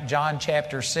account, John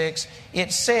chapter 6,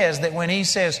 it says that when He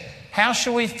says, how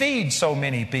shall we feed so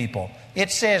many people? It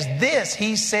says this,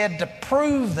 He said to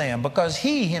prove them, because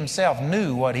He Himself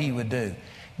knew what He would do.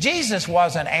 Jesus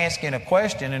wasn't asking a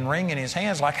question and wringing His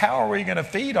hands like, how are we going to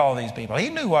feed all these people? He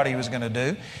knew what He was going to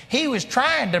do. He was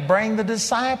trying to bring the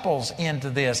disciples into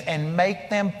this and make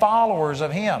them followers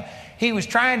of Him. He was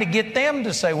trying to get them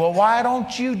to say, well, why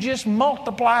don't you just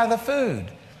multiply the food?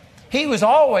 He was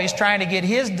always trying to get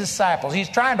His disciples. He's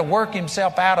trying to work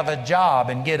Himself out of a job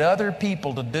and get other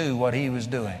people to do what He was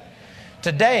doing.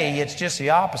 Today, it's just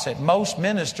the opposite. Most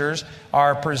ministers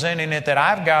are presenting it that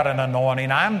I've got an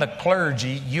anointing, I'm the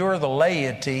clergy, you're the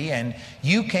laity, and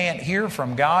you can't hear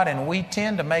from God. And we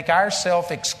tend to make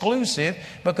ourselves exclusive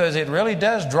because it really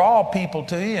does draw people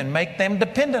to you and make them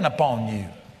dependent upon you.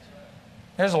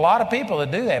 There's a lot of people that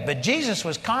do that. But Jesus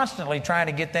was constantly trying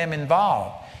to get them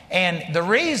involved. And the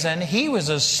reason He was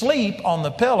asleep on the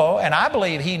pillow, and I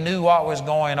believe He knew what was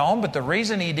going on, but the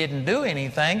reason He didn't do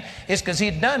anything is because He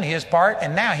had done His part,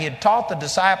 and now He had taught the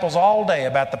disciples all day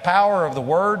about the power of the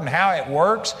Word and how it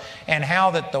works, and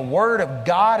how that the Word of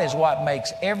God is what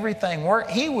makes everything work.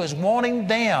 He was wanting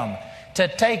them to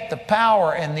take the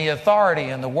power and the authority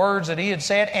and the words that He had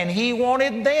said, and He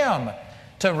wanted them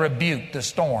to rebuke the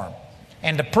storm.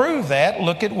 And to prove that,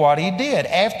 look at what He did.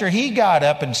 After He got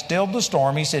up and stilled the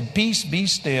storm, He said, peace, be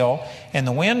still. And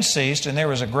the wind ceased, and there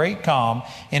was a great calm.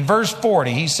 In verse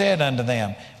 40, He said unto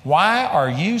them, why are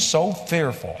you so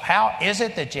fearful? How is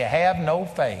it that you have no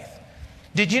faith?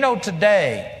 Did you know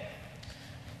today,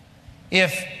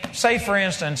 if, say for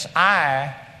instance,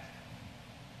 I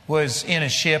was in a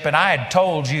ship and I had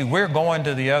told you we're going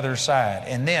to the other side,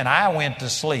 and then I went to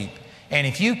sleep, and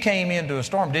if you came into a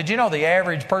storm, did you know the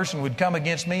average person would come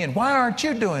against me and why aren't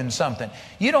you doing something?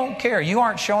 You don't care. You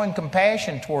aren't showing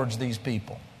compassion towards these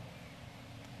people.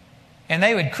 And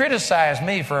they would criticize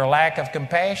me for a lack of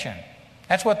compassion.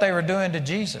 That's what they were doing to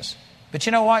Jesus. But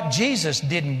you know what? Jesus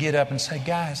didn't get up and say,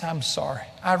 guys, I'm sorry.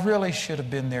 I really should have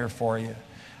been there for you.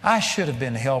 I should have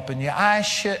been helping you. I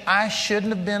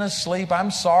shouldn't have been asleep. I'm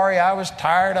sorry. I was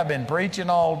tired. I've been preaching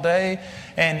all day.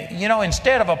 And, you know,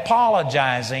 instead of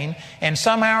apologizing and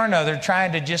somehow or another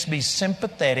trying to just be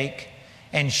sympathetic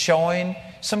and showing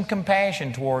some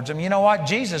compassion towards them, you know what?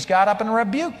 Jesus got up and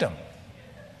rebuked them.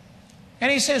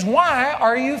 And He says, why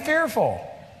are you fearful?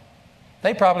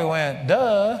 They probably went,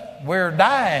 duh, we're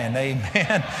dying,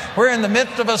 amen. We're in the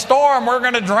midst of a storm. We're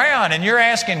going to drown. And you're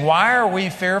asking, why are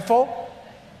we fearful?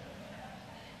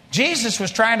 Jesus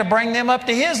was trying to bring them up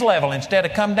to His level instead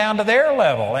of come down to their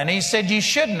level. And He said you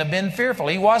shouldn't have been fearful.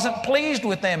 He wasn't pleased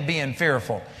with them being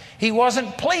fearful. He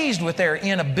wasn't pleased with their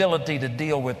inability to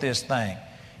deal with this thing.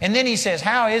 And then He says,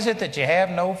 how is it that you have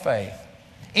no faith?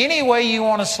 Any way you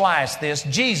want to slice this,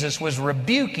 Jesus was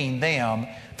rebuking them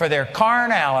for their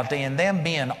carnality and them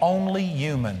being only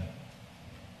human.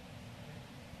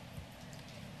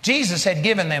 Jesus had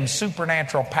given them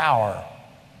supernatural power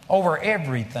over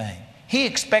everything. He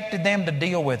expected them to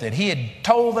deal with it. He had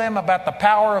told them about the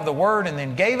power of the Word and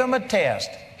then gave them a test.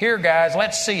 Here, guys,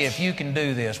 let's see if you can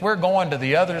do this. We're going to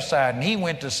the other side. And He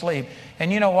went to sleep.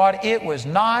 And you know what? It was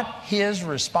not His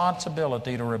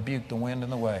responsibility to rebuke the wind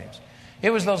and the waves. It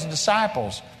was those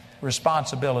disciples'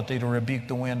 responsibility to rebuke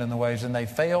the wind and the waves, and they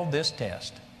failed this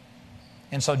test.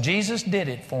 And so Jesus did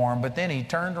it for them, but then He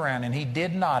turned around and He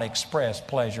did not express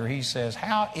pleasure. He says,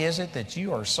 how is it that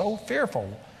you are so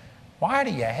fearful? Why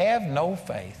do you have no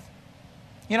faith?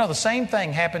 You know, the same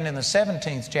thing happened in the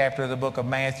 17th chapter of the book of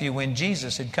Matthew when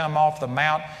Jesus had come off the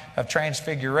Mount of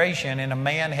Transfiguration and a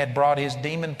man had brought his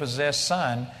demon-possessed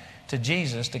son to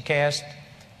Jesus to cast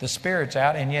the spirits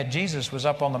out, and yet Jesus was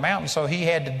up on the mountain, so He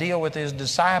had to deal with His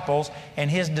disciples,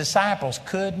 and His disciples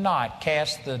could not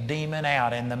cast the demon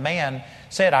out. And the man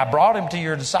said, I brought him to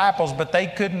your disciples, but they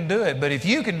couldn't do it. But if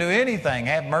you can do anything,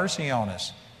 have mercy on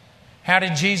us. How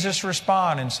did Jesus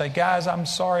respond and say, guys, I'm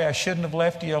sorry, I shouldn't have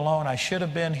left you alone. I should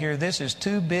have been here. This is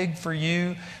too big for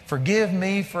you. Forgive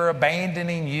me for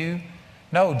abandoning you.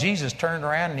 No, Jesus turned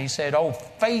around and He said, oh,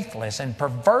 faithless and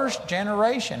perverse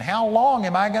generation, how long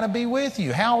am I going to be with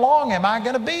you? How long am I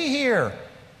going to be here?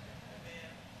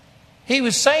 He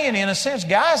was saying, in a sense,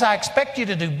 guys, I expect you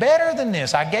to do better than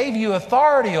this. I gave you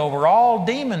authority over all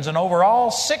demons and over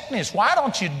all sickness. Why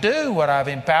don't you do what I've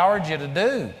empowered you to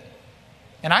do?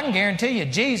 And I can guarantee you,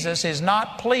 Jesus is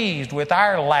not pleased with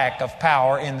our lack of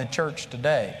power in the church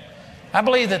today. I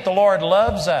believe that the Lord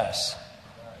loves us.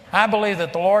 I believe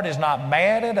that the Lord is not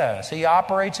mad at us. He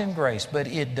operates in grace, but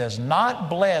it does not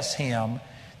bless Him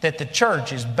that the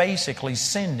church is basically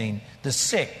sending the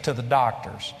sick to the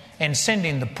doctors and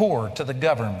sending the poor to the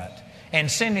government and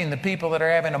sending the people that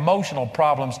are having emotional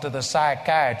problems to the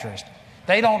psychiatrist.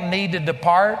 They don't need to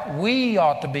depart. We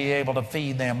ought to be able to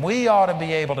feed them. We ought to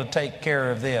be able to take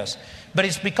care of this. But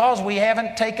it's because we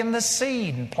haven't taken the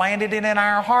seed and planted it in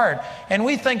our heart. And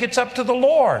we think it's up to the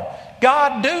Lord.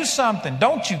 God, do something.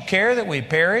 Don't you care that we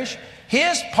perish?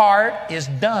 His part is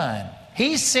done.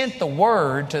 He sent the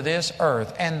Word to this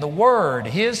earth. And the Word,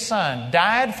 His Son,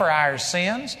 died for our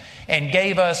sins and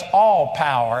gave us all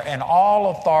power and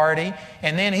all authority.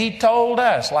 And then He told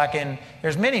us, like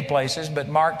there's many places, but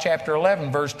Mark chapter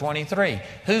 11, verse 23,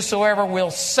 whosoever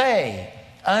will say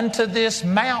unto this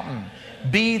mountain,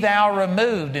 be thou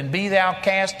removed and be thou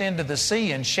cast into the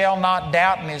sea, and shall not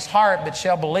doubt in his heart, but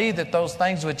shall believe that those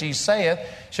things which he saith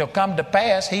shall come to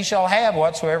pass, he shall have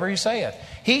whatsoever he saith.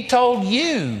 He told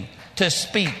you to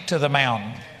speak to the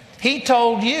mountain. He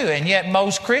told you, and yet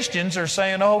most Christians are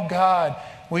saying, oh God,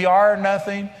 we are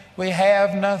nothing, we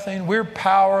have nothing, we're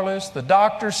powerless, the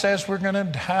doctor says we're going to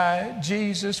die.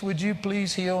 Jesus, would you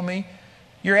please heal me?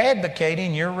 You're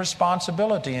advocating your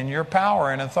responsibility and your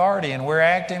power and authority, and we're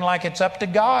acting like it's up to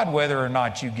God whether or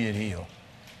not you get healed.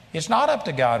 It's not up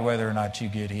to God whether or not you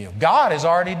get healed. God has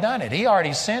already done it. He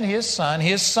already sent His Son.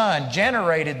 His Son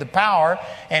generated the power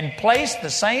and placed the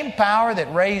same power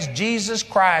that raised Jesus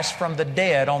Christ from the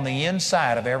dead on the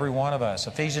inside of every one of us.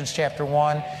 Ephesians chapter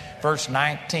 1, verse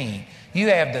 19. You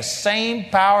have the same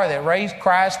power that raised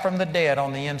Christ from the dead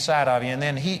on the inside of you. And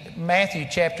then Matthew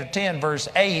chapter 10, verse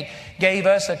 8, gave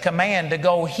us a command to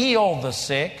go heal the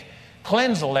sick,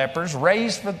 cleanse the lepers,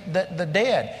 raise the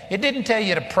dead. It didn't tell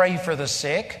you to pray for the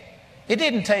sick. It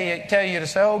didn't tell you to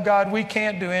say, oh God, we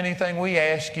can't do anything. We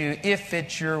ask you, if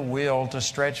it's your will, to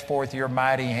stretch forth your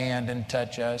mighty hand and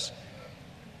touch us.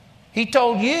 He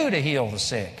told you to heal the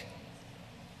sick.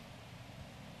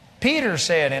 Peter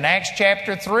said in Acts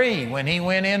chapter 3, when he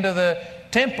went into the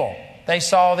temple, they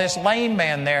saw this lame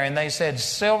man there, and they said,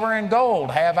 silver and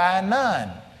gold have I none,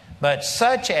 but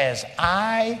such as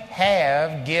I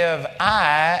have give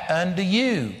I unto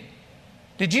you.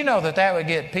 Did you know that would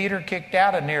get Peter kicked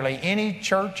out of nearly any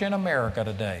church in America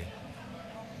today?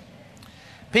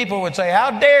 People would say,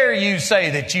 how dare you say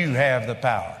that you have the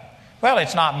power? Well,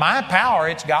 it's not my power,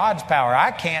 it's God's power. I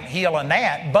can't heal a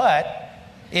gnat, but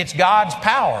it's God's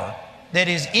power that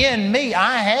is in me.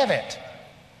 I have it.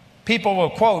 People will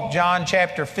quote John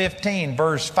chapter 15,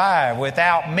 verse 5,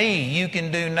 without me you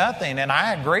can do nothing. And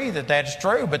I agree that that's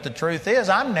true, but the truth is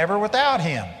I'm never without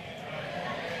Him.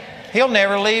 He'll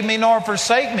never leave me nor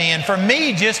forsake me. And for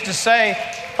me just to say,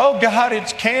 oh God,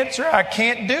 it's cancer, I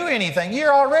can't do anything,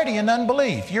 you're already in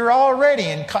unbelief. You're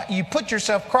already you put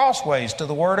yourself crossways to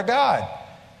the Word of God.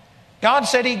 God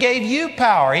said He gave you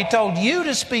power. He told you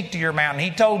to speak to your mountain. He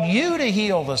told you to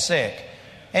heal the sick.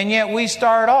 And yet we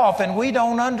start off and we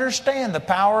don't understand the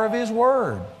power of His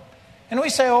Word. And we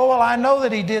say, oh, well, I know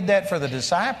that He did that for the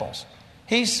disciples.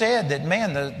 He said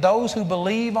that, those who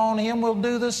believe on Him will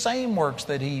do the same works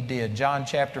that He did. John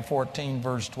chapter 14,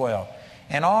 verse 12.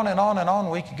 And on and on and on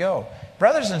we could go.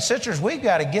 Brothers and sisters, we've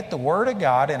got to get the Word of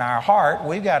God in our heart.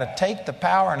 We've got to take the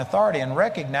power and authority and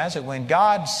recognize that when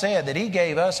God said that He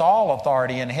gave us all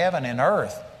authority in heaven and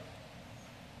earth,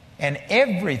 And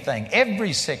everything,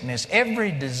 every sickness,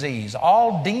 every disease,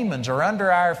 all demons are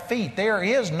under our feet. There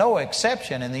is no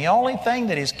exception. And the only thing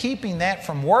that is keeping that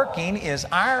from working is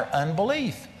our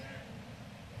unbelief.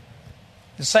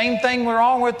 The same thing went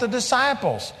wrong with the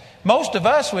disciples. Most of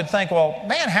us would think, well,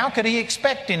 man, how could he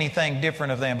expect anything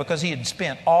different of them? Because he had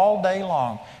spent all day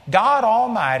long. God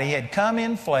Almighty had come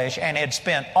in flesh and had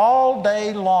spent all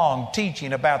day long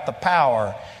teaching about the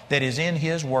power that is in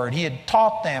His Word. He had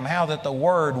taught them how that the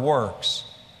Word works.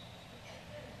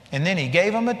 And then He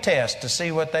gave them a test to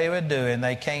see what they would do, and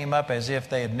they came up as if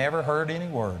they had never heard any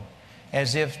word,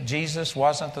 as if Jesus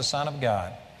wasn't the Son of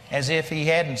God, as if He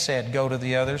hadn't said, go to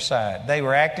the other side. They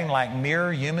were acting like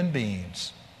mere human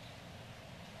beings.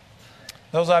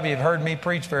 Those of you who have heard me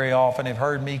preach very often have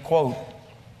heard me quote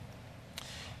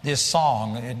this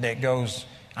song that goes,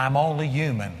 I'm only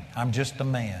human, I'm just a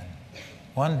man.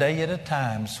 One day at a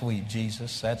time, sweet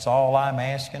Jesus, that's all I'm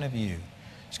asking of you.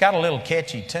 It's got a little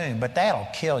catchy tune, but that'll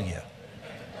kill you.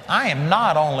 I am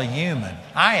not only human.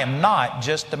 I am not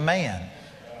just a man.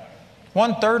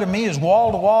 1/3 of me is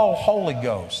wall-to-wall Holy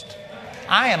Ghost.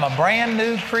 I am a brand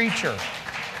new creature.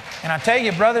 And I tell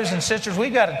you, brothers and sisters,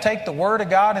 we've got to take the Word of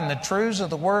God and the truths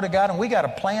of the Word of God, and we've got to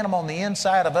plant them on the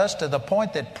inside of us to the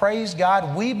point that, praise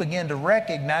God, we begin to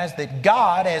recognize that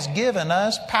God has given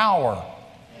us power.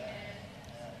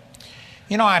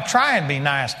 You know, I try and be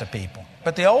nice to people,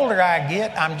 but the older I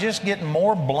get, I'm just getting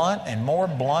more blunt and more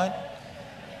blunt.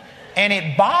 And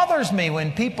it bothers me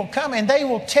when people come and they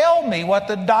will tell me what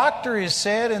the doctor has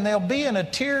said, and they'll be in a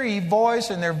teary voice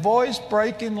and their voice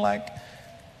breaking like,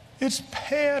 it's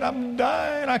bad, I'm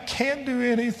dying, I can't do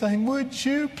anything. Would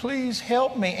you please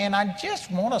help me? And I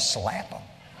just want to slap them.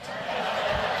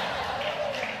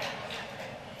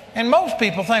 And most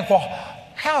people think, well,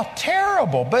 how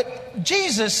terrible. But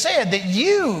Jesus said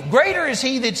that greater is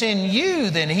He that's in you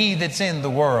than he that's in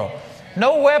the world.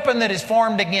 No weapon that is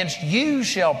formed against you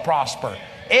shall prosper.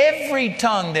 Every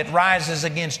tongue that rises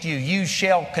against you, you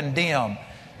shall condemn.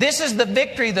 This is the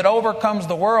victory that overcomes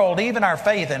the world, even our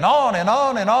faith. And on and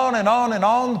on and on and on and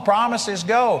on the promises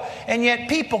go. And yet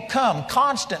people come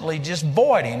constantly just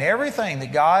voiding everything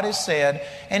that God has said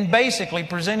and basically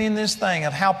presenting this thing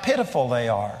of how pitiful they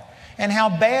are and how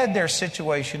bad their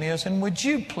situation is. And would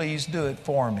you please do it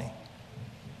for me?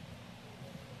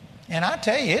 And I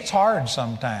tell you, it's hard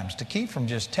sometimes to keep from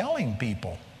just telling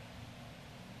people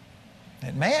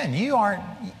that, man,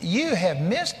 you have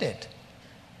missed it.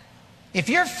 If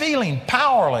you're feeling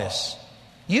powerless,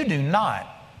 you do not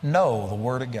know the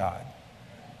Word of God.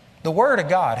 The Word of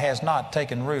God has not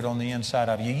taken root on the inside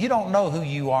of you. You don't know who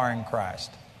you are in Christ.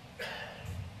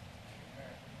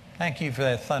 Thank you for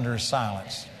that thunderous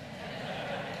silence.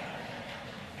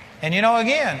 And you know,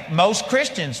 again, most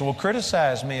Christians will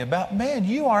criticize me about, man,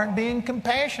 you aren't being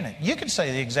compassionate. You could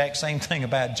say the exact same thing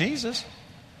about Jesus.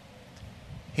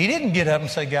 He didn't get up and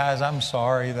say, guys, I'm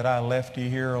sorry that I left you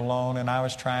here alone and I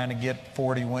was trying to get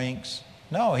 40 winks.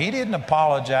 No, He didn't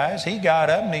apologize. He got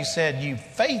up and He said, you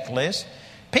faithless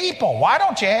people, why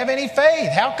don't you have any faith?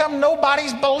 How come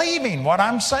nobody's believing what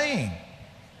I'm saying?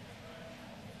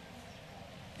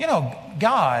 You know,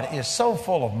 God is so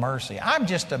full of mercy. I'm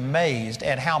just amazed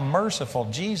at how merciful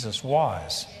Jesus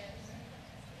was.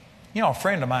 You know, a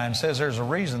friend of mine says there's a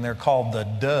reason they're called the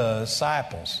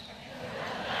disciples.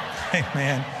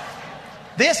 Amen.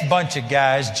 This bunch of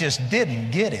guys just didn't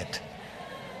get it.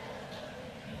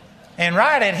 And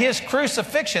right at His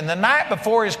crucifixion, the night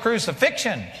before His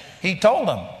crucifixion, He told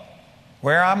them,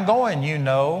 where I'm going you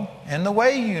know, and the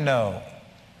way you know.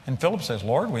 And Philip says,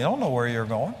 Lord, we don't know where you're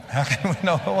going. How can we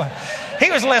know the way?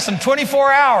 He was less than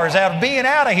 24 hours out of being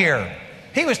out of here.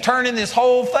 He was turning this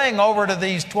whole thing over to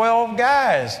these 12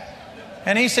 guys.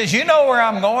 And He says, you know where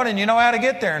I'm going and you know how to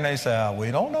get there. And they say, we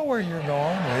don't know where you're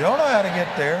going. We don't know how to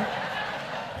get there.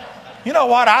 You know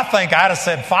what? I think I'd have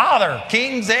said, Father,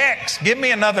 King's X, give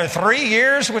me another 3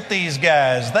 years with these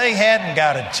guys. They hadn't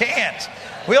got a chance.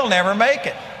 We'll never make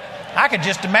it. I could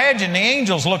just imagine the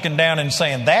angels looking down and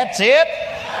saying, that's it?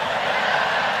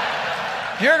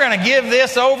 You're going to give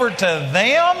this over to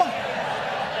them?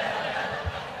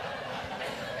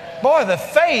 Boy, the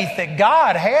faith that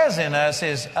God has in us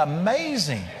is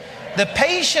amazing. The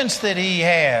patience that He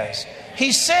has.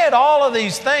 He said all of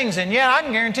these things, and yet I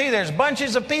can guarantee you there's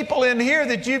bunches of people in here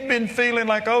that you've been feeling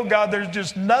like, oh God, there's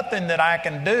just nothing that I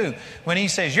can do. When He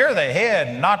says, you're the head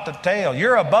and not the tail.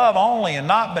 You're above only and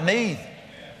not beneath.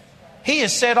 He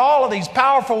has said all of these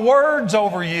powerful words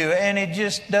over you, and it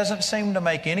just doesn't seem to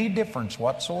make any difference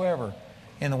whatsoever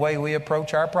in the way we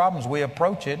approach our problems. We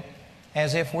approach it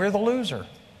as if we're the loser.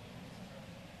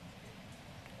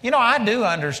 You know, I do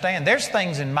understand. There's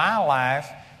things in my life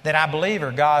that I believe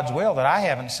are God's will that I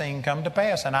haven't seen come to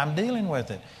pass, and I'm dealing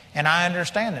with it. And I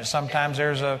understand that sometimes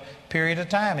there's a period of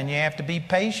time and you have to be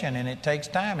patient and it takes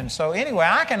time. And so anyway,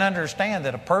 I can understand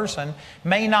that a person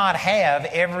may not have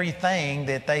everything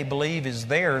that they believe is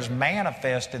theirs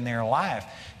manifest in their life.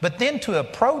 But then to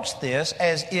approach this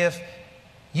as if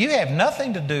you have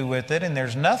nothing to do with it and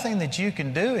there's nothing that you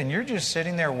can do and you're just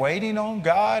sitting there waiting on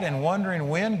God and wondering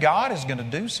when God is going to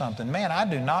do something. Man, I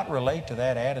do not relate to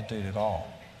that attitude at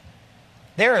all.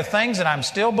 There are things that I'm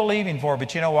still believing for,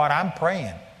 but you know what? I'm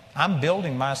praying. I'm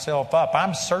building myself up.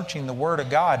 I'm searching the Word of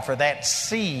God for that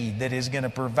seed that is going to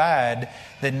provide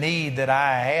the need that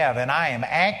I have. And I am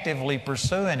actively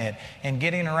pursuing it and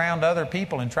getting around other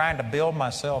people and trying to build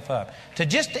myself up. To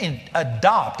just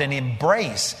adopt and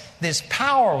embrace this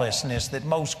powerlessness that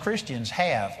most Christians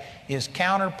have is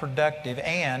counterproductive,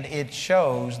 and it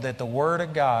shows that the Word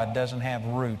of God doesn't have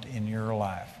root in your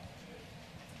life.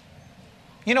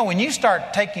 You know, when you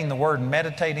start taking the Word and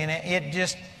meditating it, it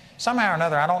just... somehow or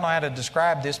another, I don't know how to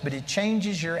describe this, but it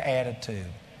changes your attitude.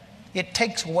 It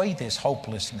takes away this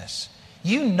hopelessness.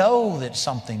 You know that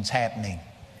something's happening.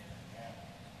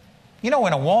 You know,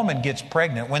 when a woman gets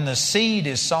pregnant, when the seed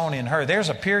is sown in her, there's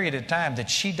a period of time that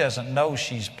she doesn't know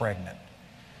she's pregnant.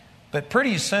 But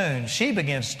pretty soon, she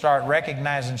begins to start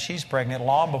recognizing she's pregnant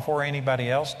long before anybody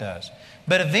else does.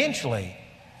 But eventually,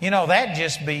 you know,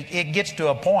 it gets to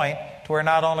a point to where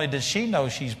not only does she know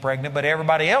she's pregnant, but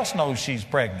everybody else knows she's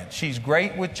pregnant. She's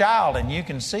great with child, and you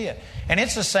can see it. And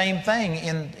it's the same thing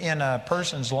in a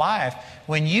person's life.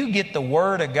 When you get the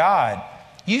Word of God,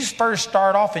 you first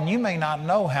start off and you may not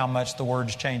know how much the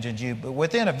Word's changing you, but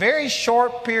within a very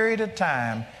short period of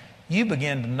time, you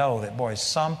begin to know that, boy,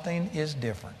 something is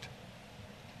different.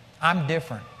 I'm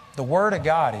different. The Word of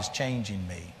God is changing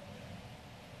me.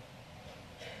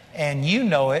 And you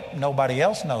know it, nobody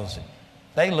else knows it.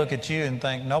 They look at you and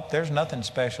think, nope, there's nothing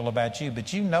special about you.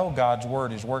 But you know God's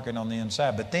Word is working on the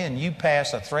inside. But then you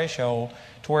pass a threshold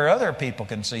to where other people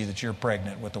can see that you're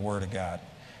pregnant with the Word of God.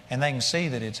 And they can see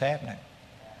that it's happening.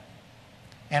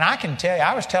 And I can tell you,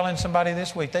 I was telling somebody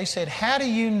this week, they said, how do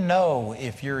you know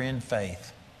if you're in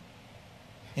faith?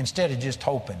 Instead of just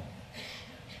hoping.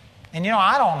 And you know,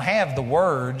 I don't have the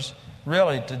words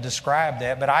really to describe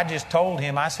that, but I just told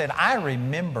him, I said, I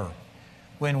remember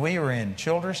when we were in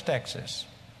Childress, Texas,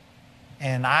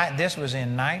 and this was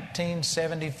in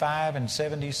 1975 and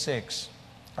 76,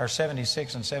 or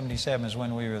 76 and 77 is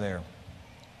when we were there.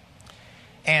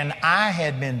 And I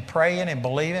had been praying and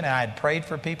believing, and I had prayed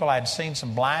for people. I'd seen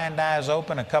some blind eyes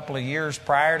open a couple of years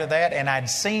prior to that, and I'd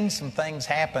seen some things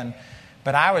happen,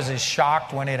 but I was as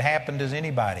shocked when it happened as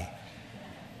anybody.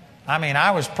 I mean, I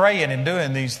was praying and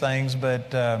doing these things,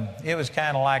 but it was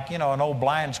kind of like, you know, an old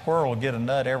blind squirrel will get a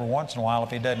nut every once in a while if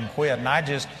he doesn't quit. And I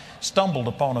just stumbled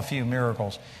upon a few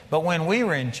miracles. But when we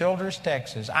were in Childress,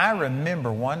 Texas, I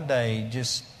remember one day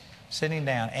just sitting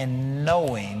down and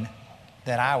knowing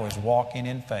that I was walking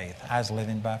in faith. I was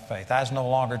living by faith. I was no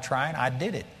longer trying. I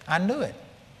did it. I knew it.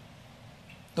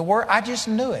 The Word, I just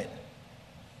knew it.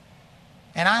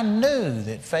 And I knew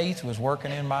that faith was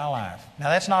working in my life. Now,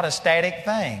 that's not a static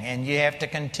thing, and you have to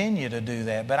continue to do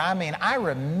that. But I mean, I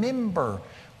remember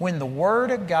when the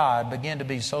Word of God began to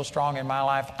be so strong in my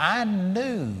life, I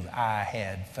knew I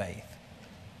had faith.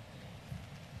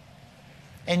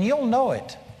 And you'll know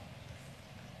it.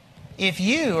 If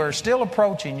you are still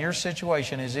approaching your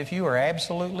situation as if you are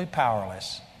absolutely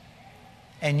powerless,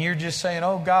 and you're just saying,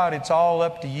 oh, God, it's all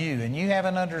up to you. And you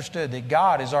haven't understood that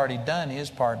God has already done His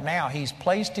part. Now He's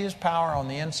placed His power on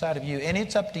the inside of you. And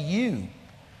it's up to you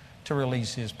to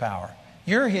release His power.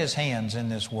 You're His hands in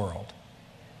this world.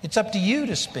 It's up to you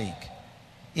to speak.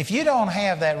 If you don't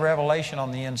have that revelation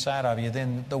on the inside of you,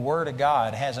 then the Word of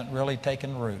God hasn't really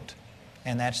taken root.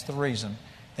 And that's the reason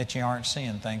that you aren't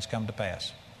seeing things come to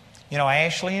pass. You know,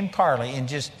 Ashley and Carly, in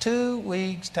just 2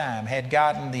 weeks' time, had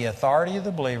gotten the authority of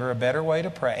the believer, a better way to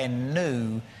pray, and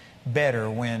knew better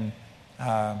when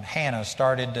Hannah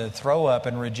started to throw up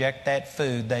and reject that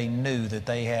food. They knew that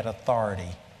they had authority.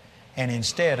 And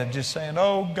instead of just saying,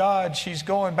 oh, God, she's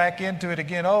going back into it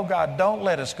again. Oh, God, don't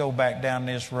let us go back down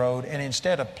this road. And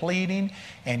instead of pleading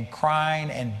and crying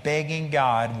and begging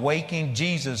God, waking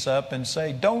Jesus up and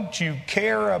say, don't you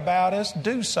care about us?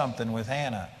 Do something with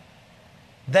Hannah.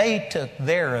 They took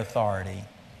their authority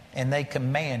and they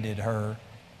commanded her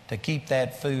to keep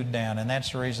that food down. And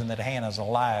that's the reason that Hannah's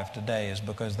alive today, is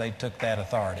because they took that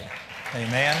authority.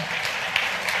 Amen?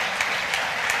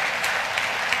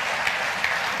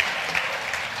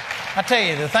 I tell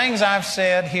you, the things I've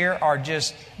said here are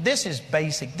just, this is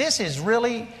basic. This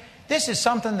is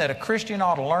something that a Christian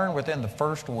ought to learn within the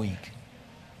first week.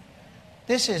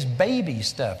 This is baby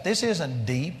stuff. This isn't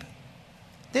deep.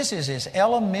 This is as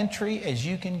elementary as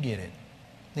you can get it.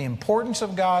 The importance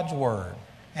of God's Word,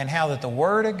 and how that the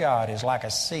Word of God is like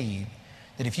a seed,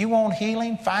 that if you want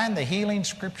healing, find the healing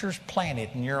Scriptures, plant it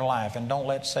in your life, and don't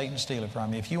let Satan steal it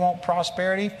from you. If you want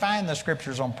prosperity, find the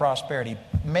Scriptures on prosperity,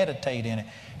 meditate in it,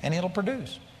 and it'll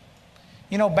produce.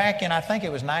 You know, back in, I think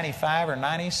it was 95 or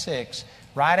 96,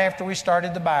 right after we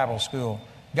started the Bible school,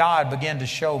 God began to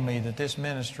show me that this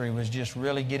ministry was just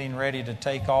really getting ready to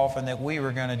take off, and that we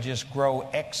were going to just grow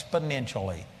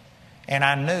exponentially. And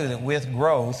I knew that with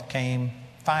growth came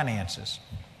finances.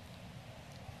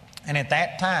 And at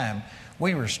that time,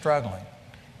 we were struggling.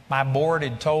 My board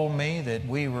had told me that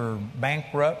we were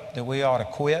bankrupt, that we ought to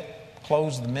quit,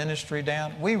 close the ministry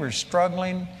down. We were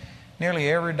struggling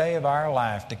nearly every day of our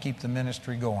life to keep the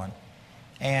ministry going.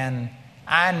 And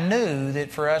I knew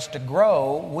that for us to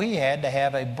grow, we had to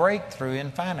have a breakthrough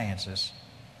in finances.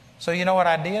 So you know what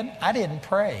I did? I didn't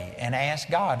pray and ask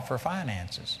God for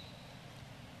finances.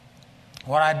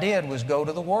 What I did was go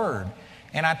to the Word.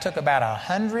 And I took about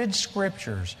 100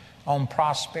 scriptures on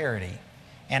prosperity,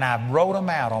 and I wrote them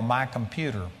out on my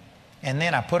computer. And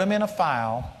then I put them in a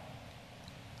file,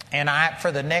 and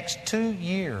for the next 2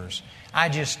 years, I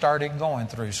just started going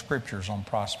through scriptures on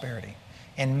prosperity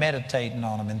and meditating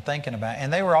on them and thinking about it.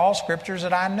 And they were all scriptures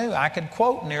that I knew. I could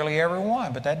quote nearly every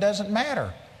one, but that doesn't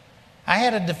matter. I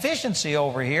had a deficiency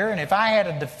over here, and if I had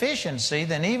a deficiency,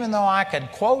 then even though I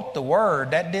could quote the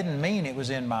Word, that didn't mean it was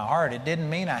in my heart. It didn't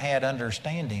mean I had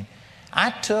understanding. I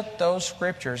took those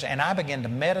scriptures and I began to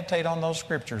meditate on those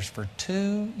scriptures for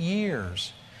 2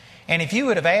 years. And if you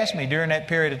would have asked me during that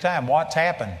period of time, what's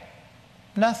happened?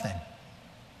 Nothing.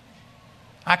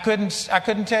 I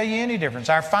couldn't tell you any difference.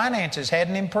 Our finances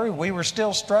hadn't improved. We were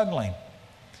still struggling.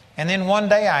 And then one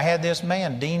day I had this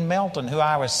man, Dean Melton, who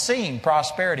I was seeing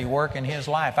prosperity work in his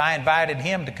life. I invited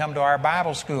him to come to our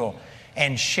Bible school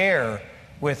and share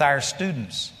with our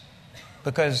students,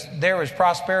 because there was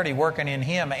prosperity working in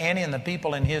him and in the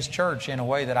people in his church in a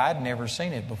way that I'd never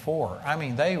seen it before. I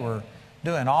mean, they were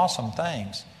doing awesome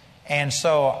things. And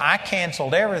so I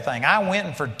canceled everything. I went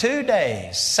and for 2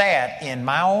 days sat in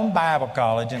my own Bible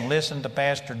college and listened to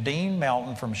Pastor Dean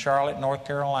Melton from Charlotte, North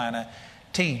Carolina,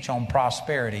 teach on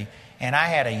prosperity. And I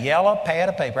had a yellow pad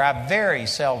of paper. I very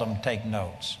seldom take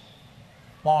notes.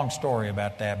 Long story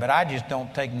about that, but I just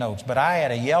don't take notes. But I had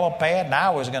a yellow pad, and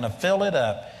I was going to fill it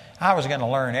up. I was going to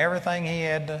learn everything he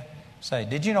had to say.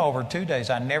 Did you know over 2 days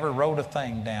I never wrote a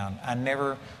thing down? I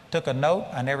never took a note.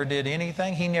 I never did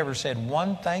anything. He never said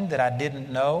one thing that I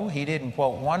didn't know. He didn't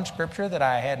quote one scripture that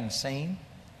I hadn't seen.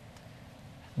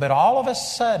 But all of a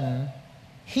sudden,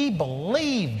 he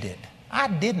believed it. I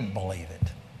didn't believe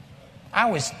it.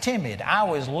 I was timid. I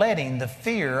was letting the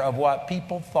fear of what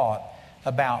people thought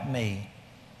about me.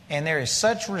 And there is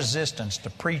such resistance to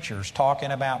preachers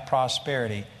talking about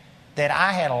prosperity that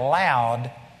I had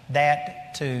allowed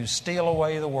that to steal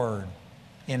away the Word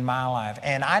in my life.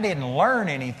 And I didn't learn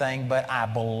anything, but I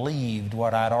believed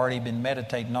what I'd already been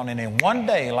meditating on. And in one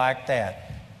day like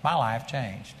that, my life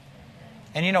changed.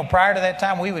 And you know, prior to that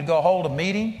time, we would go hold a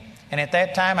meeting. And at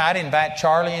that time, I'd invite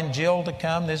Charlie and Jill to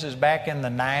come. This is back in the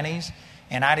 90s.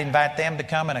 And I'd invite them to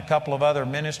come and a couple of other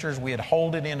ministers. We'd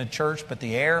hold it in a church, but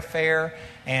the airfare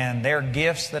and their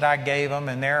gifts that I gave them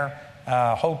and their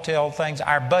hotel things,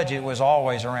 our budget was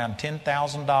always around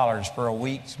 $10,000 for a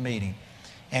week's meeting.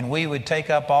 And we would take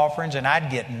up offerings, and I'd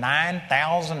get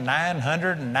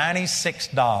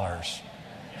 $9,996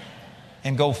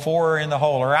 and go 4 in the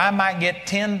hole. Or I might get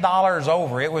 $10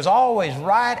 over. It was always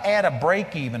right at a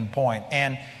break-even point.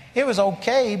 And it was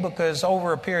okay, because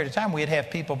over a period of time, we'd have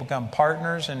people become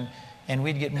partners, and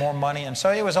we'd get more money. And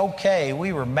so it was okay.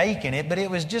 We were making it, but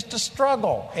it was just a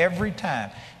struggle every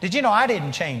time. Did you know I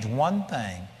didn't change one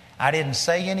thing? I didn't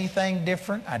say anything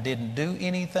different. I didn't do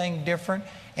anything different.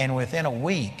 And within a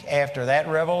week after that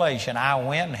revelation, I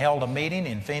went and held a meeting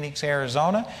in Phoenix,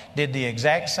 Arizona, did the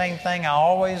exact same thing I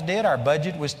always did. Our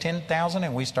budget was $10,000,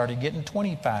 and we started getting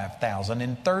 $25,000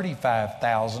 and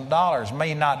 $35,000,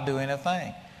 me not doing a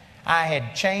thing. I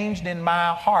had changed in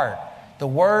my heart. The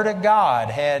Word of God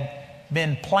had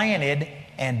been planted,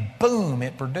 and boom,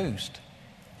 it produced.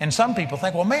 And some people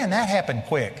think, well, man, that happened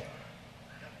quick.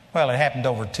 Well, it happened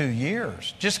over 2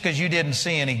 years. Just because you didn't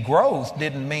see any growth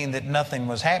didn't mean that nothing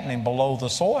was happening below the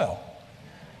soil.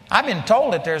 I've been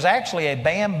told that there's actually a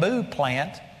bamboo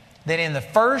plant that in the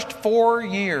first 4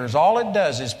 years, all it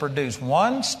does is produce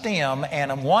one stem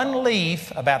and one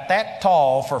leaf about that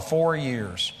tall for 4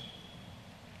 years.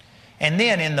 And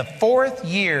then in the 4th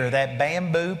year, that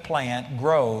bamboo plant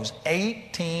grows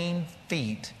 18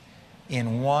 feet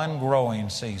in one growing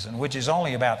season, which is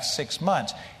only about 6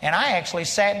 months. And I actually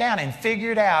sat down and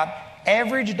figured out,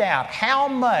 averaged out how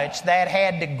much that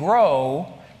had to grow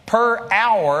per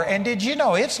hour. And did you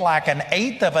know it's like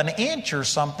 1/8 of an inch or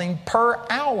something per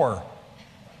hour?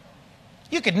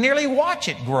 You could nearly watch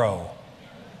it grow.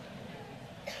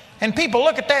 And people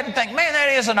look at that and think, man, that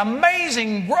is an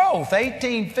amazing growth,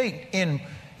 18 feet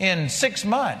in 6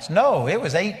 months. No, it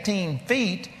was 18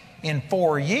 feet in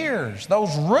 4 years.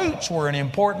 Those roots were an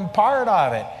important part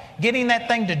of it. Getting that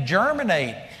thing to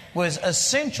germinate was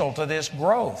essential to this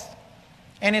growth.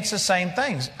 And it's the same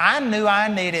things. I knew I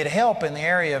needed help in the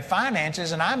area of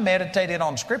finances, and I meditated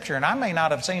on Scripture, and I may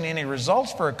not have seen any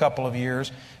results for a couple of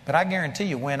years, but I guarantee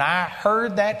you, when I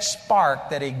heard that spark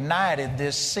that ignited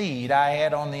this seed I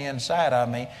had on the inside of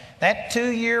me, that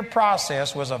 2-year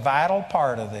process was a vital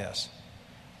part of this.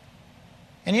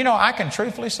 And you know, I can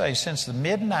truthfully say since the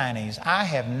mid-90s, I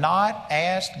have not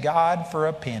asked God for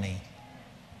a penny.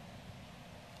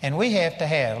 And we have to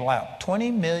have about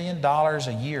 $20 million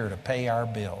a year to pay our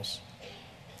bills.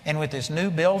 And with this new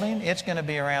building, it's going to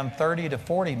be around $30 to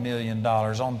 $40 million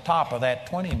on top of that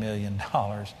 $20 million.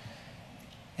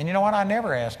 And you know what? I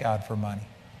never ask God for money.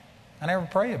 I never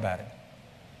pray about it.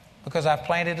 Because I've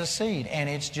planted a seed and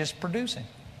it's just producing.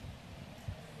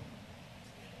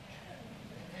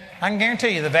 I can guarantee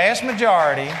you the vast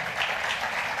majority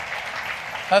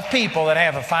of people that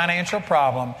have a financial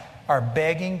problem are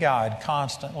begging God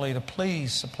constantly to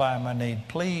please supply my need,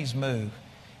 please move.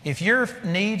 If your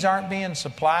needs aren't being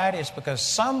supplied, it's because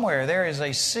somewhere there is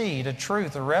a seed, a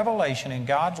truth, a revelation in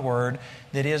God's Word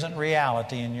that isn't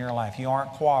reality in your life. You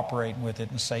aren't cooperating with it,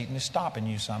 and Satan is stopping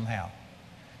you somehow.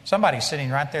 Somebody's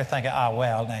sitting right there thinking,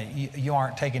 well, now, you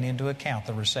aren't taking into account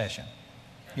the recession.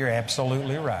 You're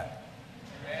absolutely right.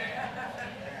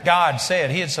 God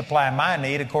said He'd supply my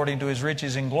need according to His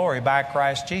riches and glory by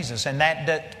Christ Jesus. And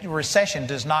that recession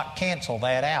does not cancel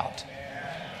that out.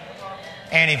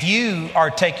 And if you are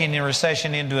taking the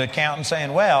recession into account and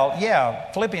saying, well,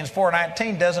 yeah, Philippians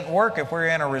 4:19 doesn't work if we're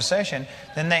in a recession,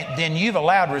 then you've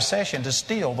allowed recession to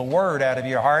steal the Word out of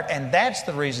your heart, and that's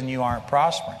the reason you aren't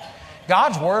prospering.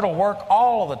 God's Word will work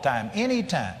all of the time,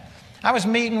 anytime. I was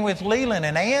meeting with Leland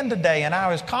and Ann today, and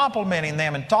I was complimenting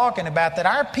them and talking about that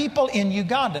our people in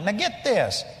Uganda. Now get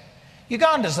this.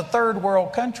 Uganda's a third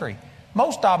world country.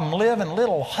 Most of them live in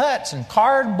little huts and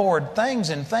cardboard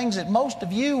things and things that most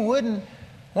of you wouldn't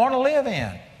want to live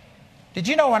in. Did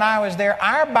you know when I was there,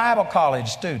 our Bible college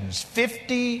students,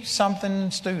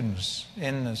 50-something students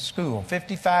in the school,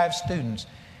 55 students,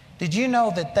 did you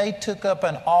know that they took up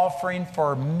an offering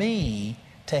for me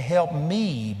to help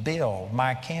me build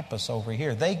my campus over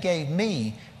here? They gave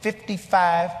me,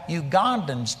 55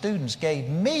 Ugandan students gave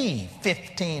me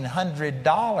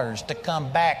 $1,500 to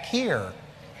come back here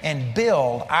and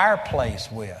build our place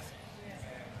with.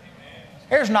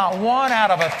 There's not one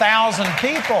out of 1,000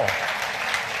 people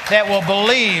that will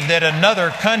believe that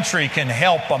another country can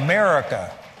help America.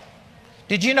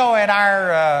 Did you know at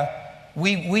our,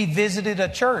 we visited a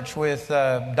church with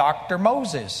Dr.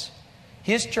 Moses,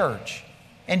 his church.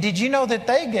 And did you know that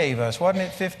they gave us, wasn't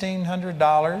it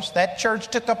 $1,500? That church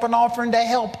took up an offering to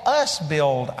help us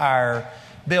build our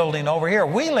building over here.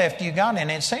 We left Uganda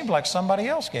and it seemed like somebody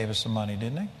else gave us some money,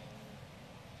 didn't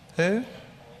they? Who?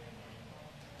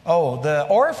 Oh, the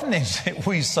orphanage that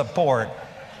we support.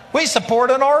 We support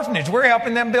an orphanage. We're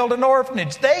helping them build an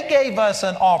orphanage. They gave us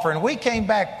an offering. We came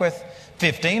back with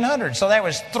 $1,500. So that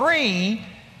was 3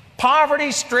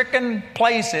 poverty-stricken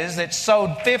places that sowed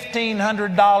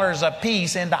 $1,500 a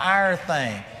piece into our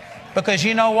thing. Because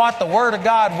you know what? The Word of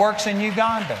God works in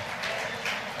Uganda.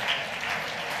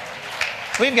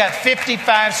 We've got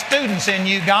 55 students in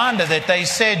Uganda that they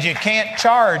said you can't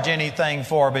charge anything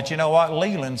for. But you know what?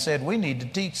 Leland said we need to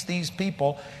teach these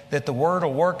people that the Word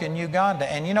will work in Uganda.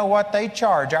 And you know what? They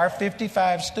charge our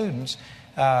 55 students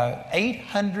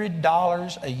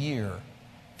 $800 a year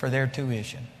for their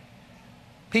tuition.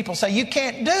 People say, you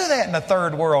can't do that in a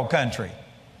third world country.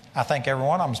 I think every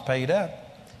one of them's paid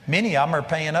up. Many of them are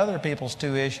paying other people's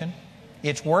tuition.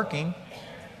 It's working.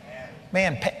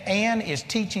 Man, Ann is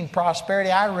teaching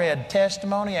prosperity. I read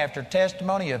testimony after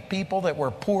testimony of people that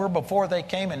were poor before they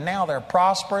came and now they're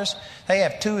prosperous. They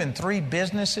have 2 and 3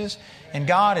 businesses and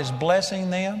God is blessing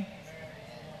them.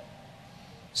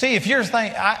 See, if you're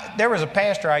thinking, there was a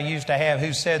pastor I used to have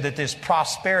who said that this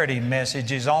prosperity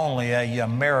message is only an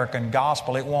American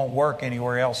gospel. It won't work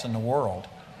anywhere else in the world.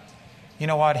 You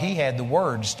know what? He had the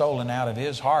Word stolen out of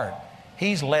his heart.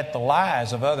 He's let the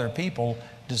lies of other people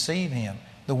deceive him.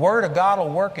 The Word of God will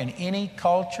work in any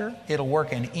culture. It'll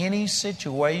work in any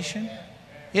situation.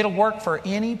 It'll work for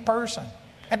any person.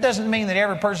 That doesn't mean that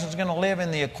every person's going to live in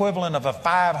the equivalent of a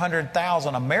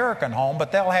 500,000 American home,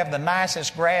 but they'll have the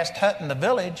nicest grassed hut in the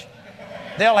village.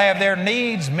 They'll have their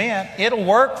needs met. It'll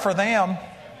work for them.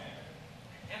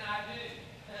 And I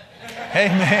do.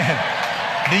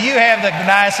 Amen. Do you have the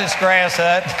nicest grass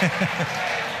hut?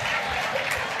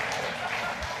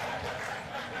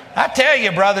 I tell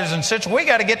you, brothers and sisters, we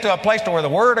got to get to a place to where the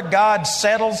Word of God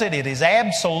settles it. It is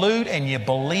absolute and you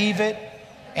believe it.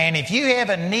 And if you have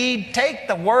a need, take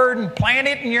the Word and plant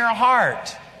it in your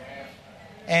heart.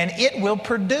 And it will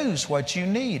produce what you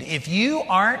need. If you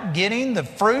aren't getting the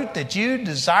fruit that you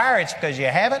desire, it's because you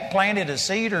haven't planted a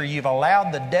seed or you've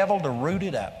allowed the devil to root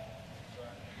it up.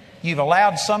 You've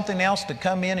allowed something else to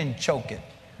come in and choke it.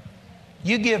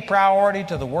 You give priority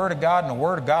to the Word of God and the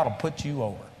Word of God will put you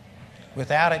over.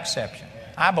 Without exception.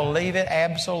 I believe it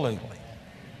absolutely.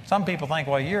 Some people think,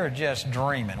 well, you're just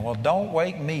dreaming. Well, don't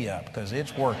wake me up because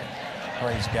it's working.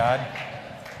 Praise God.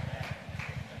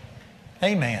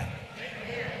 Amen.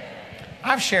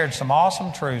 I've shared some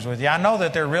awesome truths with you. I know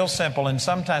that they're real simple, and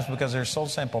sometimes because they're so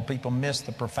simple, people miss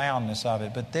the profoundness of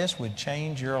it. But this would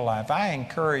change your life. I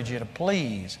encourage you to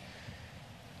please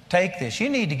take this. You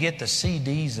need to get the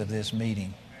CDs of this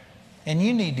meeting. And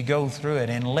you need to go through it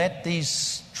and let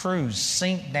these truths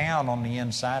sink down on the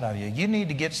inside of you. You need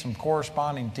to get some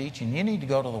corresponding teaching. You need to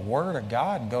go to the Word of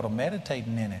God and go to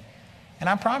meditating in it. And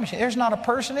I promise you, there's not a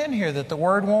person in here that the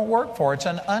Word won't work for. It's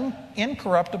an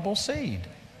incorruptible seed.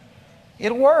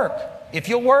 It'll work if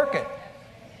you'll work it.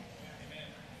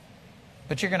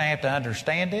 But you're going to have to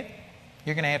understand it.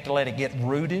 You're going to have to let it get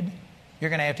rooted.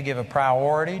 You're going to have to give a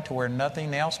priority to where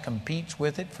nothing else competes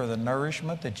with it for the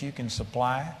nourishment that you can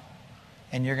supply.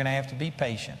 And you're going to have to be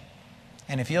patient.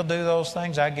 And if you'll do those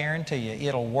things, I guarantee you,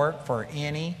 it'll work for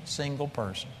any single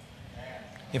person.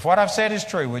 If what I've said is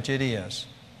true, which it is,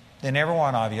 then every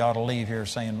one of you ought to leave here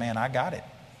saying, man, I got it.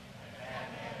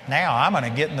 Now I'm going to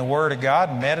get in the Word of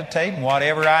God and meditate, and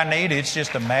whatever I need, it's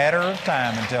just a matter of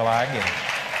time until I get it.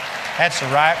 That's the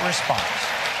right response.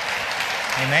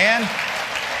 Amen?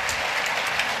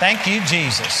 Thank you,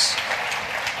 Jesus.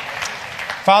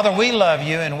 Father, we love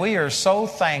you and we are so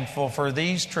thankful for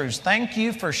these truths. Thank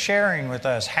you for sharing with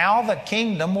us how the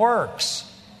kingdom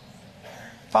works.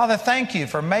 Father, thank you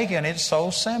for making it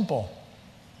so simple.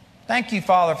 Thank you,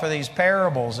 Father, for these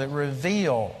parables that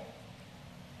reveal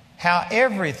how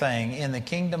everything in the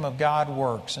kingdom of God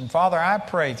works. And Father, I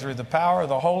pray through the power of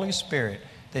the Holy Spirit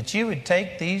that you would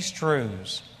take these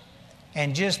truths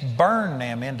and just burn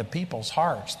them into people's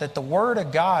hearts. That the Word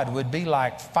of God would be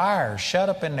like fire shut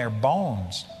up in their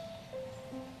bones.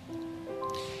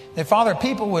 That, Father,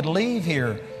 people would leave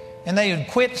here and they would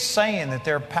quit saying that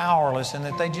they're powerless and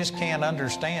that they just can't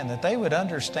understand. That they would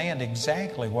understand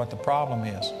exactly what the problem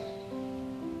is.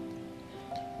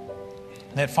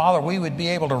 That, Father, we would be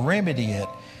able to remedy it.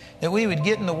 That we would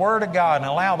get in the Word of God and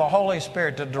allow the Holy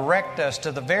Spirit to direct us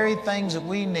to the very things that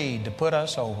we need to put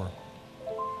us over.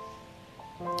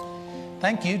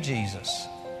 Thank you, Jesus.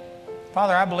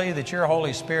 Father, I believe that your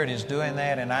Holy Spirit is doing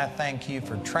that, and I thank you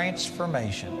for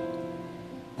transformation.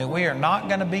 That we are not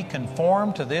going to be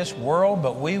conformed to this world,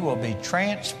 but we will be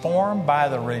transformed by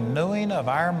the renewing of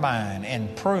our mind and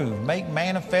make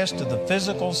manifest to the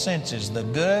physical senses the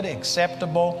good,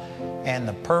 acceptable, and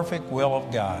the perfect will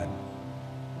of God.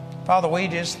 Father, we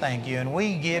just thank you, and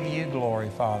we give you glory,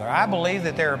 Father. I believe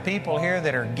that there are people here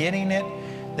that are getting it,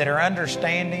 that are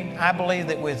understanding. I believe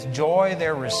that with joy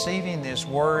they're receiving this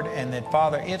word, and that,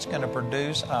 Father, it's going to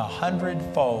produce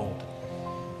 100-fold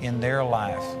in their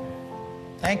life.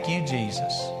 Thank you,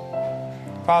 Jesus.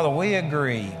 Father, we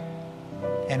agree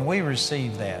and we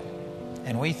receive that.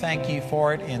 And we thank you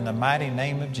for it in the mighty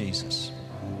name of Jesus.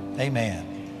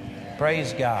 Amen.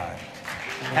 Praise God.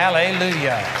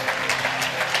 Hallelujah.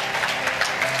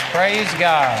 Praise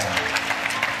God.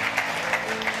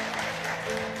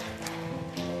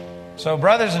 So,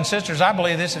 brothers and sisters, I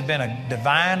believe this has been a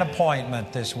divine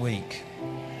appointment this week.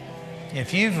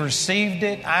 If you've received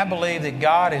it, I believe that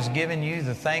God has given you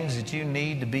the things that you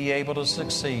need to be able to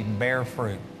succeed and bear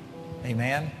fruit.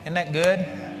 Amen? Isn't that good?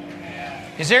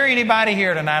 Is there anybody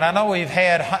here tonight? I know we've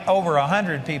had over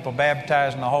 100 people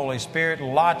baptized in the Holy Spirit,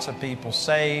 lots of people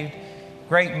saved,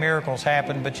 great miracles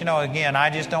happen. But again, I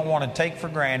just don't want to take for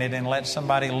granted and let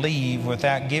somebody leave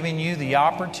without giving you the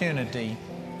opportunity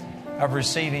of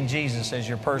receiving Jesus as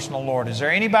your personal Lord. Is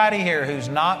there anybody here who's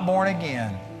not born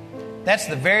again? That's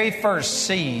the very first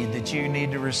seed that you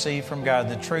need to receive from God,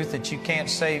 the truth that you can't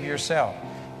save yourself.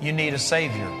 You need a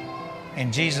Savior.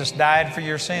 And Jesus died for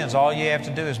your sins. All you have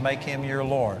to do is make Him your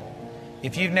Lord.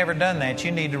 If you've never done that,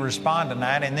 you need to respond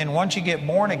tonight. And then once you get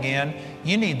born again,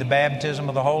 you need the baptism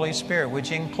of the Holy Spirit,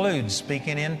 which includes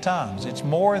speaking in tongues. It's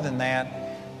more than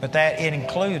that, but it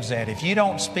includes that. If you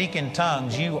don't speak in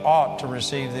tongues, you ought to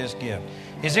receive this gift.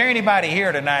 Is there anybody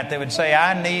here tonight that would say,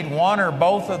 I need one or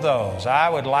both of those? I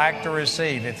would like to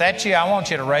receive. If that's you, I want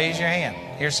you to raise your hand.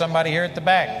 Here's somebody here at the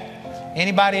back.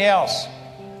 Anybody else?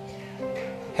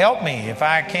 Help me if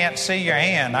I can't see your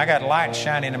hand. I got light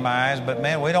shining in my eyes, but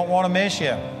man, we don't want to miss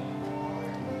you.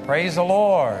 Praise the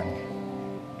Lord.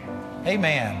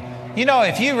 Amen. You know,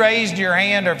 if you raised your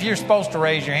hand, or if you're supposed to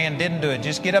raise your hand, didn't do it,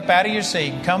 just get up out of your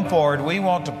seat and come forward. We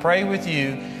want to pray with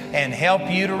you and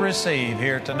help you to receive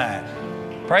here tonight.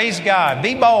 Praise God.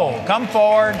 Be bold. Come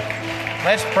forward.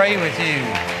 Let's pray with you.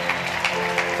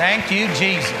 Thank you,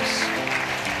 Jesus.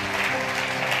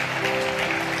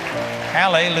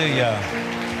 Hallelujah.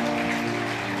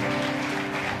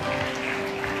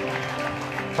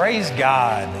 Praise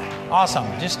God.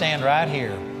 Awesome. Just stand right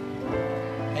here.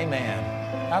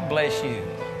 Amen. God bless you.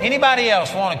 Anybody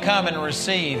else want to come and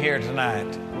receive here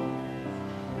tonight?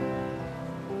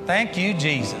 Thank you,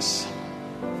 Jesus.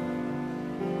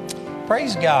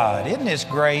 Praise God. Isn't this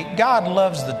great? God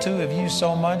loves the two of you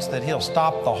so much that He'll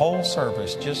stop the whole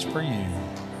service just for you.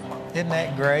 Isn't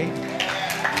that great?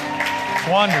 It's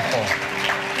wonderful.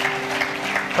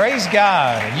 Praise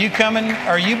God. Are you coming?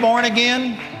 Are you born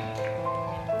again?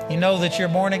 You know that you're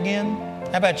born again?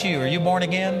 How about you? Are you born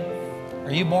again?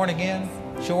 Are you born again?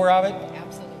 Sure of it?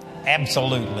 Absolutely.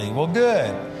 Absolutely. Well,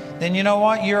 good. Then you know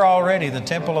what? You're already the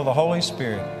temple of the Holy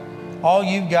Spirit. All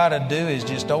you've got to do is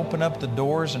just open up the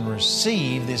doors and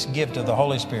receive this gift of the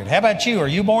Holy Spirit. How about you? Are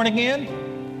you born again?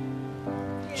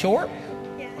 Sure?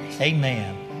 Yeah.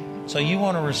 Amen. So you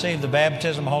want to receive the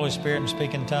baptism of the Holy Spirit and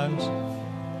speak in tongues?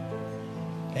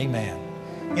 Amen.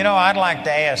 You know, I'd like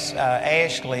to ask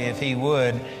Ashley if he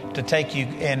would to take you,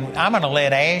 and I'm going to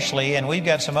let Ashley, and we've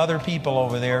got some other people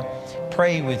over there,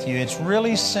 pray with you. It's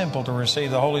really simple to receive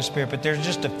the Holy Spirit, but there's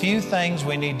just a few things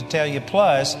we need to tell you.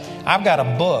 Plus, I've got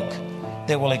a book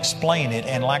that will explain it,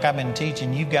 and like I've been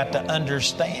teaching, you've got to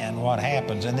understand what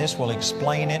happens, and this will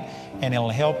explain it, and it'll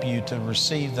help you to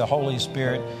receive the Holy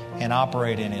Spirit and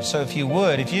operate in it. So if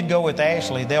you'd go with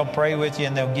Ashley, they'll pray with you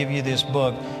and they'll give you this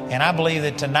book. And I believe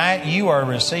that tonight you are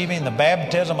receiving the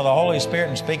baptism of the Holy Spirit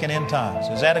and speaking in tongues.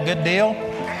 Is that a good deal?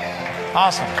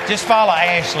 Awesome. Just follow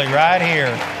Ashley right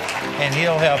here and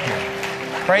he'll help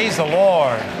you. Praise the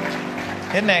Lord.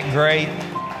 Isn't that great?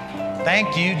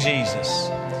 Thank you, Jesus.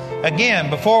 Again,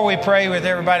 before we pray with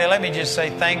everybody, let me just say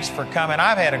thanks for coming.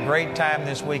 I've had a great time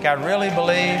this week. I really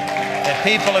believe that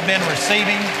people have been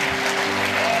receiving.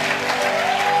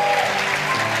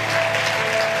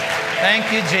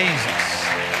 Thank you, Jesus.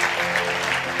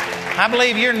 I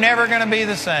believe you're never going to be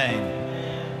the same.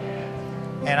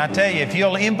 And I tell you, if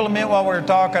you'll implement what we're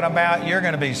talking about, you're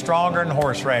going to be stronger than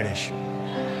horseradish.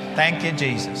 Thank you,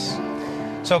 Jesus.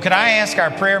 So could I ask our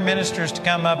prayer ministers to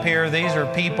come up here? These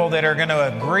are people that are going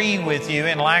to agree with you.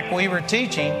 And like we were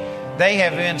teaching, they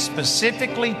have been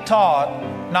specifically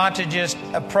taught not to just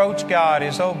approach God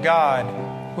as, oh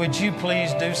God, would you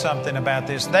please do something about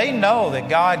this? They know that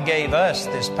God gave us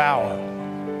this power.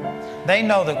 They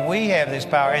know that we have this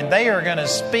power. And they are going to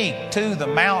speak to the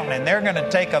mountain. And they're going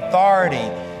to take authority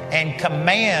and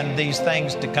command these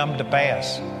things to come to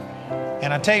pass.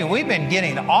 And I tell you, we've been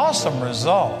getting awesome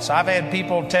results. I've had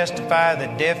people testify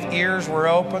that deaf ears were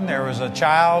open. There was a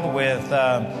child with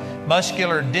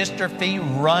muscular dystrophy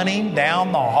running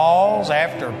down the halls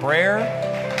after prayer.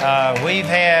 We've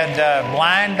had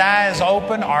blind eyes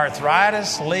open,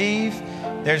 arthritis leave.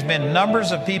 There's been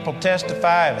numbers of people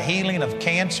testify of healing of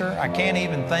cancer. I can't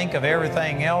even think of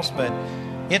everything else, but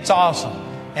it's awesome.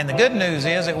 And the good news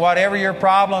is that whatever your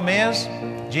problem is,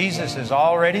 Jesus has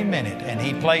already meant it, and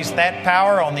He placed that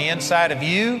power on the inside of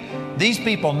you. These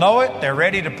people know it. They're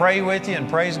ready to pray with you, and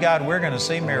praise God, we're going to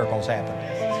see miracles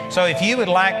happen. So if you would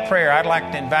like prayer, I'd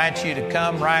like to invite you to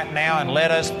come right now and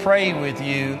let us pray with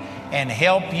you and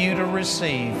help you to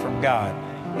receive from God.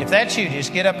 If that's you,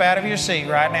 just get up out of your seat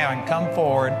right now and come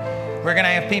forward. We're going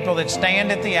to have people that stand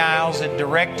at the aisles that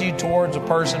direct you towards a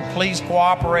person. Please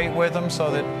cooperate with them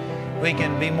so that we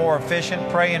can be more efficient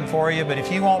praying for you. But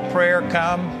if you want prayer,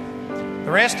 come.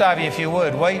 The rest of you, if you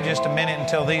would, wait just a minute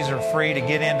until these are free to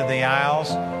get into the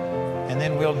aisles, and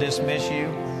then we'll dismiss you.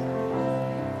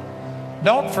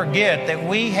 Don't forget that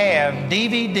we have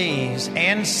DVDs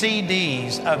and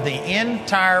CDs of the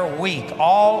entire week.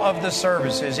 All of the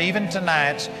services, even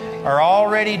tonight's, are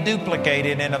already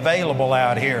duplicated and available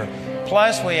out here.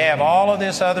 Plus, we have all of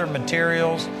this other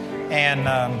materials, and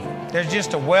there's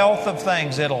just a wealth of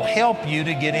things that'll help you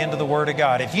to get into the Word of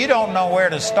God. If you don't know where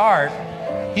to start,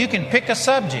 You can pick a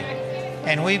subject,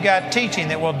 and we've got teaching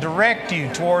that will direct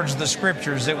you towards the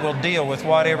Scriptures that will deal with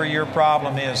whatever your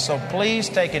problem is. So please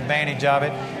take advantage of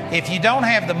it. If you don't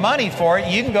have the money for it,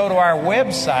 you can go to our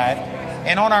website,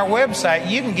 and on our website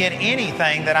you can get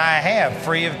anything that I have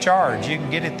free of charge. You can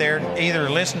get it there, either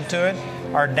listen to it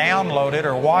or download it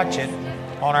or watch it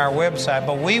on our website.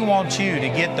 But we want you to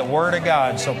get the Word of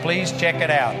God, so please check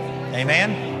it out.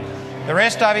 Amen? The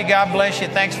rest of you, God bless you.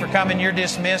 Thanks for coming. You're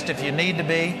dismissed if you need to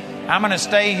be. I'm going to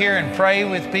stay here and pray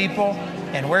with people,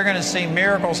 and we're going to see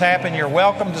miracles happen. You're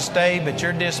welcome to stay, but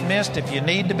you're dismissed if you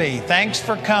need to be. Thanks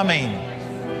for coming.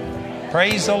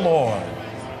 Praise the Lord.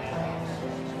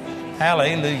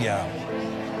 Hallelujah.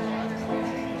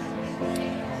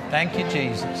 Thank you,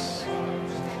 Jesus.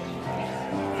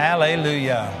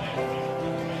 Hallelujah.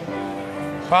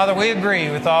 Father, we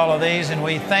agree with all of these, and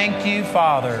we thank you,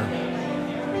 Father.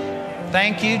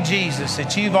 Thank you, Jesus,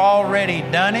 that you've already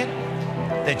done it,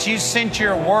 that you sent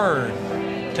your word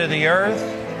to the earth.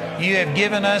 You have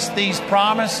given us these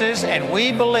promises, and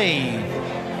we believe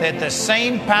that the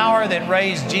same power that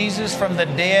raised Jesus from the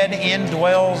dead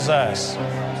indwells us.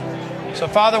 So,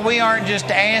 Father, we aren't just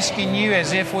asking you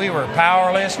as if we were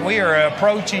powerless. We are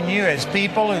approaching you as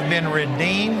people who've been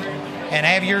redeemed and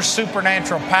have your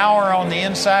supernatural power on the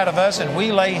inside of us, and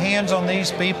we lay hands on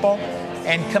these people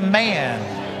and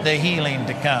command the healing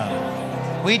to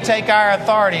come. We take our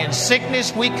authority in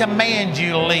sickness. We command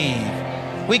you to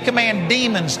leave. We command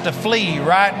demons to flee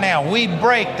right now. We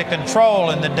break the control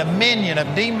and the dominion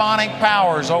of demonic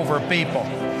powers over people.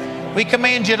 We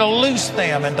command you to loose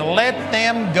them and to let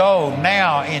them go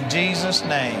now in Jesus'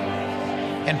 name.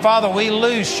 And Father, we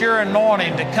loose your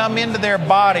anointing to come into their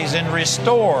bodies and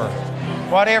restore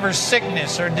whatever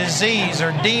sickness or disease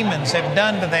or demons have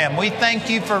done to them. We thank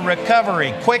you for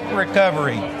recovery, quick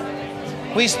recovery.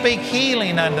 We speak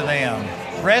healing unto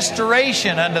them,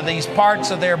 restoration unto these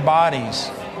parts of their bodies.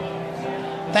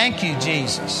 Thank you,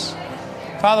 Jesus.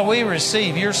 Father, we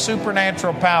receive your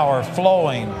supernatural power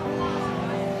flowing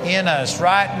in us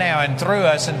right now and through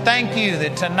us. And thank you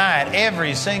that tonight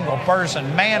every single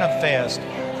person manifests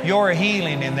your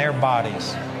healing in their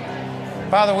bodies.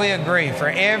 Father, we agree for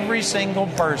every single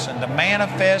person to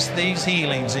manifest these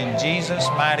healings in Jesus'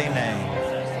 mighty name.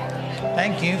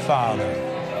 Thank you, Father.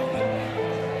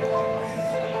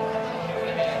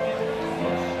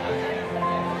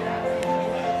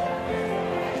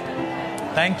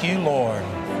 Thank you, Lord.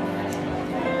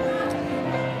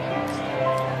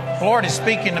 The Lord is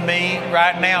speaking to me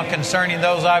right now concerning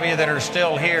those of you that are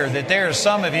still here, that there are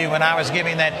some of you, when I was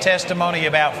giving that testimony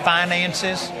about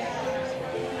finances,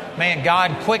 man,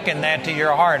 God quickened that to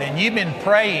your heart. And you've been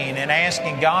praying and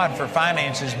asking God for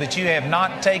finances, but you have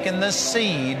not taken the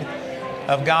seed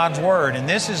of God's Word. And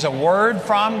this is a word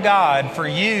from God for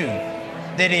you,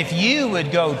 that if you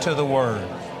would go to the Word,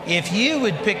 if you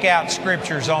would pick out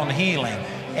scriptures on healing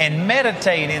and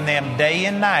meditate in them day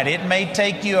and night, it may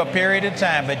take you a period of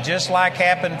time, but just like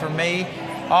happened for me,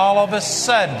 all of a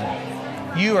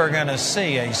sudden, you are going to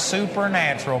see a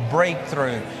supernatural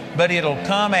breakthrough. But it'll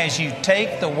come as you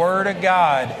take the Word of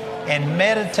God and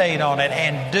meditate on it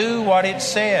and do what it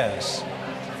says.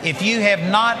 If you have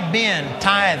not been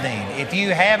tithing, if you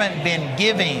haven't been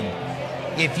giving,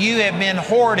 if you have been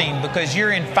hoarding because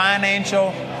you're in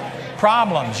financial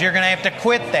problems, you're going to have to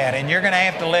quit that, and you're going to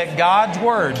have to let God's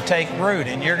Word take root,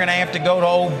 and you're going to have to go to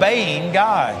obeying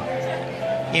God.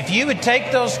 If you would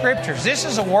take those scriptures, this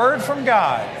is a word from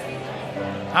God.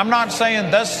 I'm not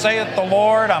saying, thus saith the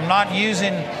Lord. I'm not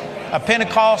using a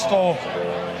Pentecostal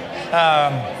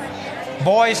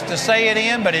voice to say it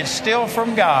in, but it's still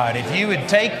from God. If you would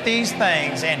take these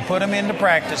things and put them into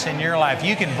practice in your life,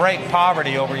 you can break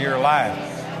poverty over your life.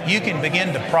 You can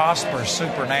begin to prosper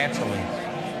supernaturally.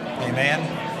 Amen.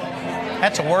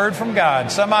 That's a word from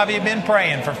God. Some of you have been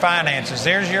praying for finances.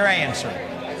 There's your answer.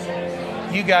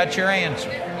 You got your answer.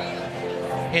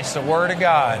 It's the Word of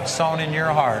God sown in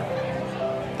your heart.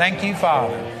 Thank you,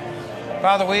 Father.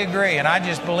 Father, we agree, and I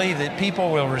just believe that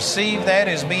people will receive that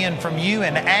as being from you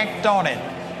and act on it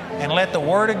and let the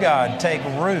Word of God take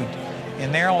root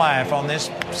in their life on this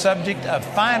subject of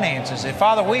finances. And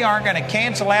Father, we aren't going to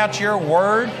cancel out your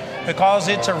Word because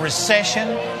it's a recession,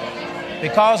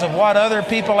 because of what other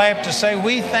people have to say.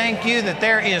 We thank you that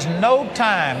there is no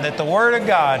time that the Word of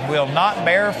God will not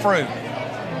bear fruit.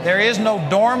 There is no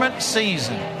dormant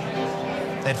season.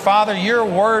 That, Father, your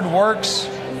Word works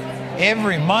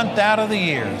every month out of the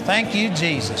year. Thank you,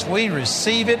 Jesus. We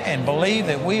receive it and believe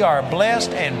that we are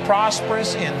blessed and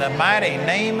prosperous in the mighty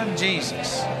name of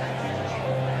Jesus.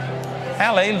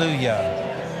 Hallelujah.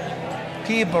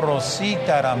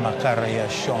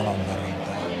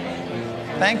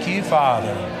 Thank you,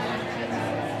 Father.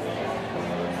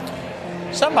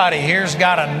 Somebody here's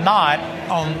got a knot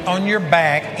on your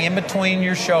back in between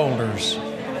your shoulders.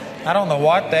 I don't know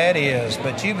what that is,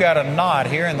 but you've got a knot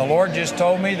here, and the Lord just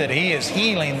told me that He is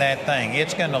healing that thing.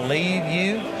 It's going to leave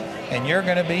you, and you're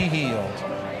going to be healed.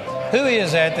 Who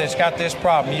is that that's got this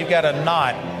problem? You've got a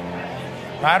knot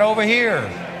right over here.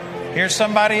 Here's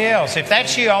somebody else. If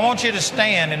that's you, I want you to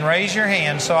stand and raise your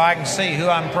hand so I can see who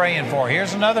I'm praying for.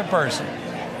 Here's another person.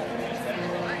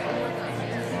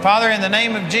 Father, in the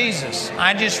name of Jesus,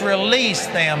 I just release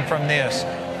them from this.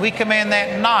 We command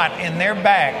that knot in their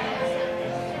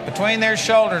back, between their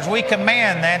shoulders. We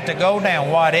command that to go down,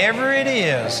 whatever it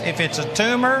is. If it's a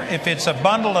tumor, if it's a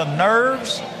bundle of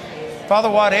nerves,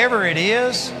 Father, whatever it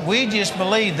is, we just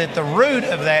believe that the root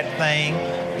of that thing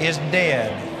is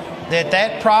dead.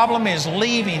 That problem is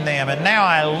leaving them. And now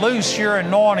I loose your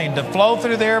anointing to flow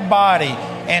through their body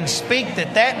and speak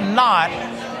that knot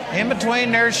in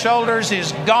between their shoulders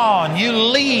is gone. You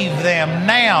leave them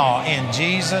now in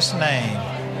Jesus' name.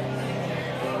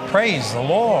 Praise the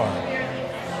Lord.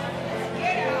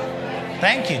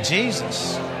 Thank you,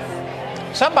 Jesus.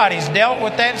 Somebody's dealt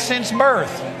with that since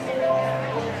birth.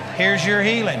 Here's your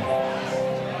healing.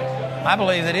 I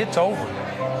believe that it's over.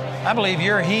 I believe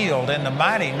you're healed in the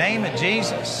mighty name of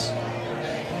Jesus.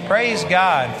 Praise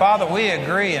God. Father, we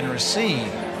agree and receive.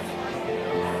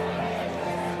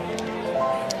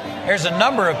 There's a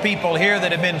number of people here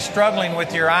that have been struggling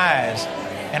with your eyes.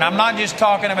 And I'm not just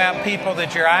talking about people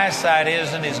that your eyesight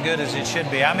isn't as good as it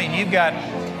should be. I mean, you've got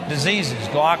diseases,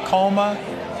 glaucoma,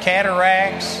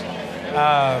 cataracts,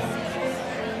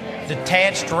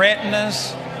 detached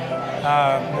retinas,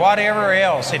 whatever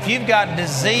else. If you've got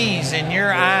disease in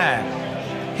your eye,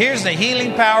 here's the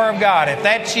healing power of God. If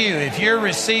that's you, if you're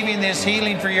receiving this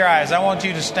healing for your eyes, I want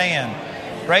you to stand.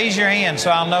 Raise your hand so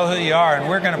I'll know who you are, and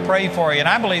we're going to pray for you. And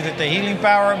I believe that the healing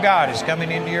power of God is coming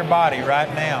into your body right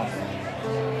now.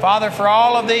 Father, for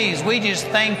all of these, we just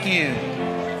thank you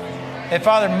that,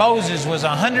 Father, Moses was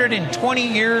 120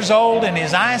 years old and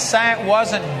his eyesight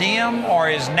wasn't dim or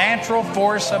his natural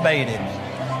force abated.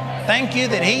 Thank you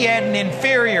that he had an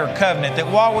inferior covenant, that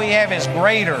what we have is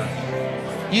greater.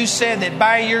 You said that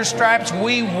by your stripes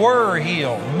we were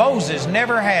healed. Moses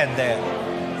never had that.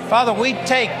 Father, we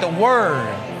take the word,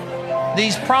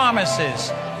 these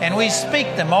promises, and we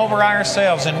speak them over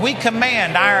ourselves, and we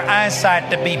command our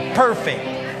eyesight to be perfect,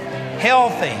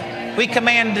 healthy. We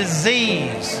command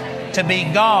disease to be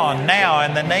gone now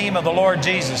in the name of the Lord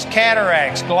Jesus.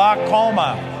 Cataracts,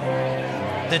 glaucoma,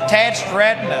 detached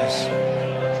retinas,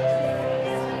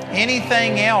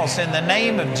 anything else in the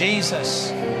name of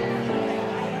Jesus.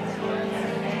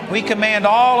 We command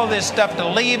all of this stuff to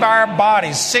leave our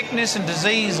bodies. Sickness and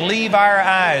disease, leave our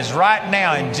eyes right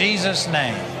now in Jesus'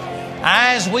 name.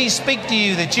 Eyes, we speak to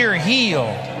you that you're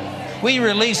healed. We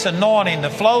release anointing to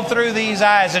flow through these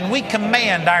eyes, and we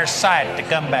command our sight to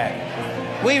come back.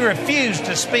 We refuse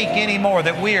to speak anymore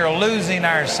that we are losing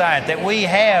our sight, that we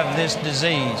have this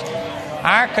disease.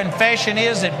 Our confession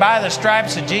is that by the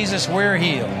stripes of Jesus we're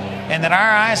healed, and that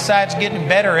our eyesight's getting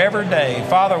better every day.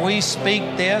 Father, we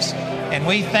speak this, and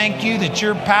we thank you that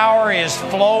your power is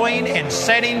flowing and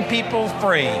setting people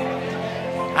free.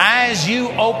 Eyes, you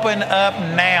open up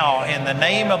now in the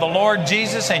name of the Lord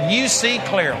Jesus, and you see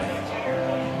clearly.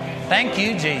 Thank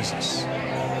you, Jesus.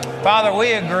 Father,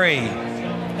 we agree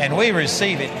and we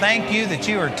receive it. Thank you that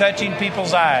you are touching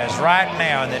people's eyes right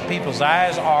now and that people's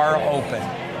eyes are open.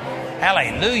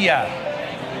 Hallelujah.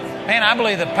 Man, I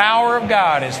believe the power of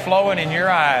God is flowing in your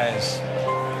eyes.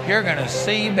 You're going to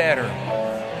see better.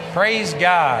 Praise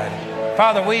God.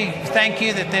 Father, we thank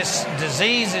you that this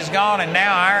disease is gone and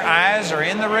now our eyes are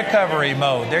in the recovery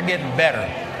mode. They're getting better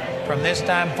from this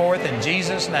time forth in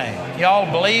Jesus' name. Y'all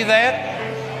believe that?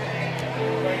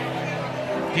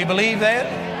 Do you believe that?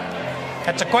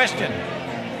 That's a question.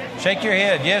 Shake your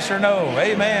head, yes or no.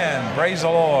 Amen. Praise the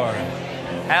Lord.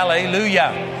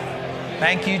 Hallelujah.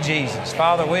 Thank you, Jesus.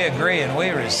 Father, we agree and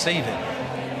we receive it.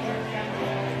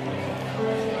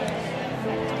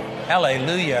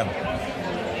 Hallelujah.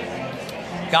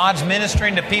 God's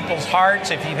ministering to people's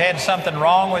hearts. If you've had something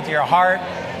wrong with your heart,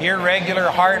 irregular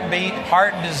heartbeat,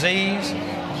 heart disease,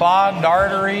 clogged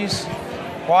arteries,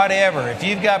 whatever. If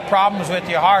you've got problems with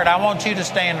your heart, I want you to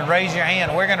stand and raise your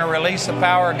hand. We're going to release the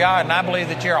power of God, and I believe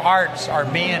that your hearts are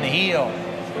being healed.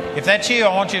 If that's you,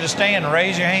 I want you to stand and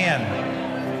raise your hand.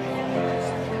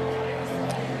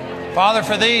 Father,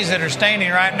 for these that are standing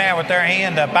right now with their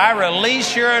hand up, I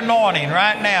release your anointing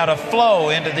right now to flow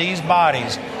into these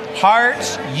bodies.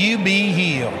 Hearts, you be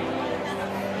healed.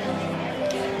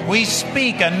 We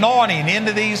speak anointing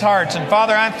into these hearts. And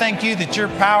Father, I thank you that your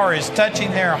power is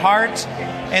touching their hearts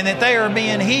and that they are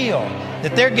being healed,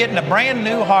 that they're getting a brand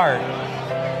new heart.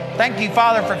 Thank you,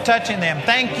 Father, for touching them.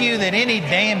 Thank you that any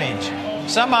damage,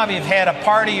 some of you have had a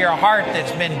part of your heart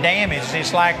that's been damaged.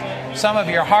 It's like some of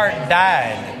your heart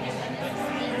died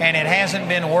and it hasn't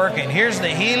been working. Here's the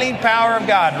healing power of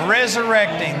God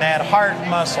resurrecting that heart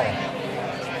muscle.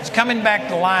 It's coming back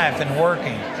to life and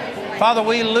working. Father,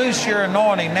 we loose your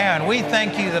anointing now, and we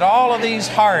thank you that all of these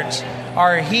hearts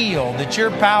are healed, that your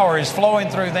power is flowing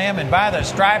through them, and by the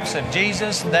stripes of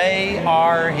Jesus, they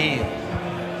are healed.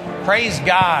 Praise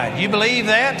God. You believe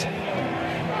that?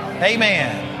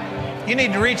 Amen. You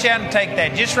need to reach out and take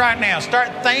that just right now.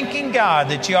 Start thanking God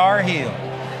that you are healed.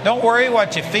 Don't worry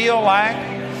what you feel like.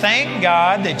 Thank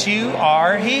God that you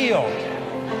are healed.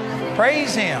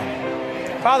 Praise Him.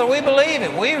 Father, we believe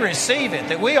it. We receive it,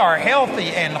 that we are healthy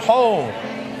and whole.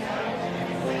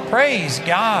 Praise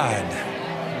God.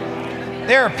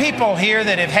 There are people here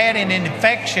that have had an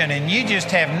infection and you just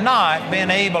have not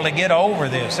been able to get over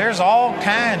this. There's all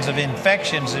kinds of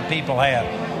infections that people have.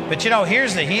 But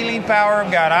here's the healing power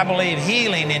of God. I believe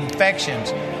healing infections,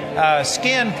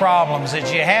 skin problems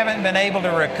that you haven't been able to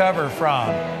recover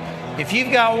from. If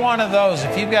you've got one of those,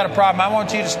 if you've got a problem, I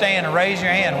want you to stand and raise your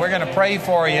hand. We're going to pray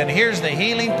for you. And here's the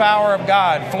healing power of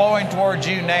God flowing towards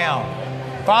you now.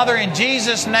 Father, in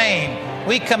Jesus' name,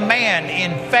 we command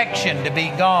infection to be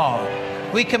gone.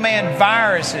 We command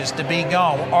viruses to be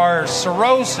gone, or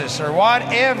cirrhosis, or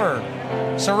whatever,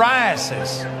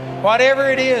 psoriasis. Whatever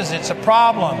it is, it's a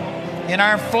problem in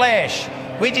our flesh.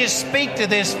 We just speak to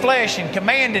this flesh and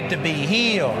command it to be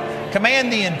healed.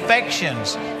 Command the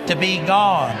infections to be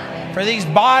gone. For these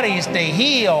bodies to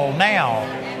heal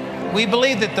now. We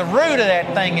believe that the root of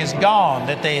that thing is gone,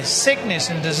 that the sickness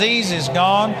and disease is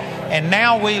gone, and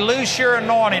now we loose your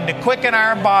anointing to quicken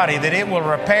our body, that it will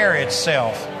repair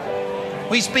itself.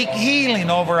 We speak healing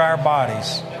over our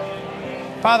bodies.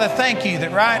 Father, thank you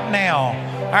that right now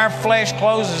our flesh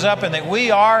closes up and that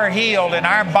we are healed and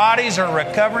our bodies are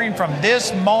recovering from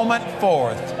this moment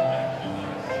forth.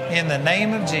 In the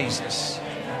name of Jesus.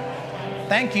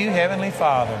 Thank you, Heavenly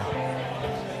Father.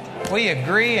 We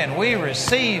agree and we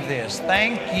receive this.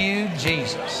 Thank you,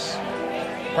 Jesus.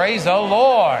 Praise the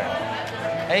Lord.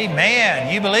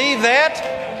 Amen. You believe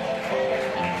that?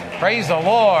 Praise the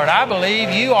Lord. I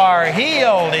believe you are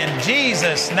healed in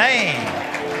Jesus' name.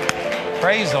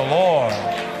 Praise the Lord.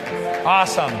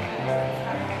 Awesome.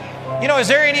 Is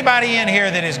there anybody in here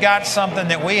that has got something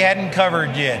that we hadn't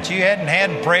covered yet? You hadn't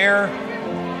had prayer?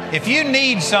 If you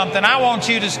need something, I want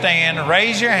you to stand,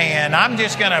 raise your hand. I'm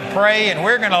just going to pray and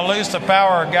we're going to loose the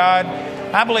power of God.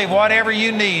 I believe whatever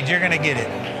you need, you're going to get it.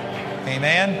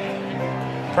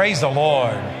 Amen. Praise the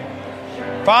Lord.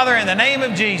 Father, in the name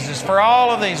of Jesus, for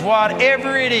all of these,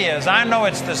 whatever it is, I know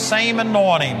it's the same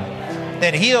anointing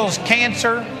that heals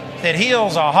cancer, that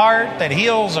heals a heart, that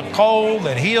heals a cold,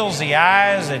 that heals the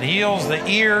eyes, that heals the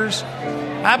ears.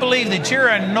 I believe that your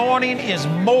anointing is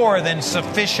more than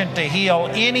sufficient to heal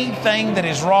anything that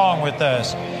is wrong with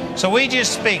us. So we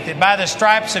just speak that by the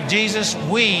stripes of Jesus,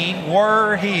 we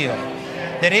were healed.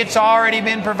 That it's already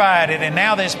been provided, and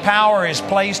now this power is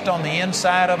placed on the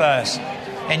inside of us.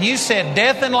 And you said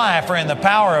death and life are in the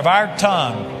power of our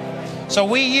tongue. So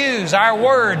we use our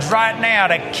words right now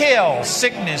to kill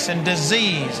sickness and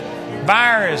disease,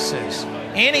 viruses,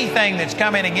 anything that's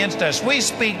coming against us. We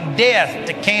speak death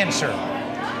to cancer.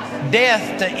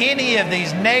 Death to any of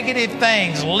these negative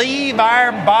things. Leave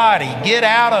our body. Get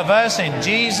out of us in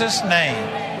Jesus' name.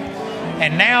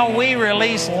 And now we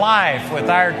release life with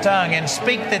our tongue and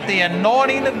speak that the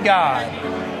anointing of God,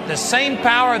 the same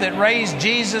power that raised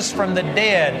Jesus from the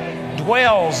dead,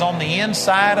 dwells on the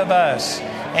inside of us.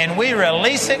 And we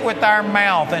release it with our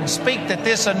mouth and speak that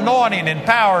this anointing and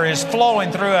power is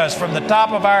flowing through us from the top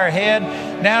of our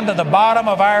head down to the bottom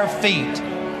of our feet.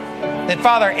 That,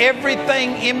 Father,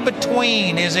 everything in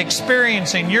between is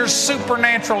experiencing your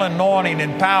supernatural anointing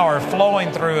and power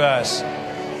flowing through us.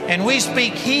 And we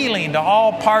speak healing to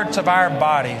all parts of our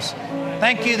bodies.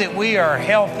 Thank you that we are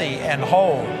healthy and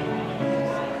whole.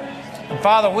 And,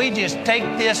 Father, we just take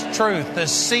this truth, the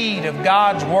seed of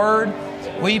God's Word,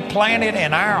 we plant it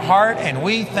in our heart, and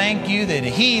we thank you that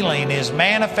healing is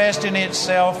manifesting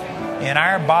itself in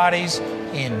our bodies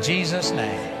in Jesus'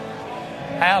 name.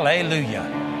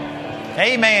 Hallelujah.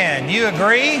 Amen. You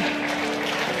agree?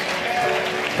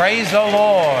 Praise the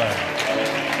Lord.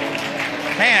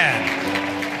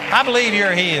 Man, I believe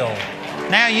you're healed.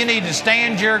 Now you need to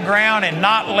stand your ground and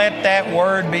not let that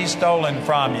word be stolen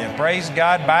from you. Praise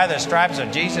God. By the stripes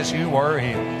of Jesus, you were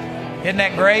healed. Isn't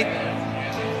that great?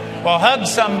 Well, hug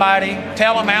somebody.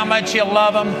 Tell them how much you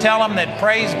love them. Tell them that,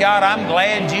 praise God, I'm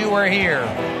glad you were here.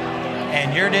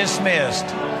 And you're dismissed.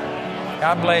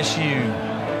 God bless you.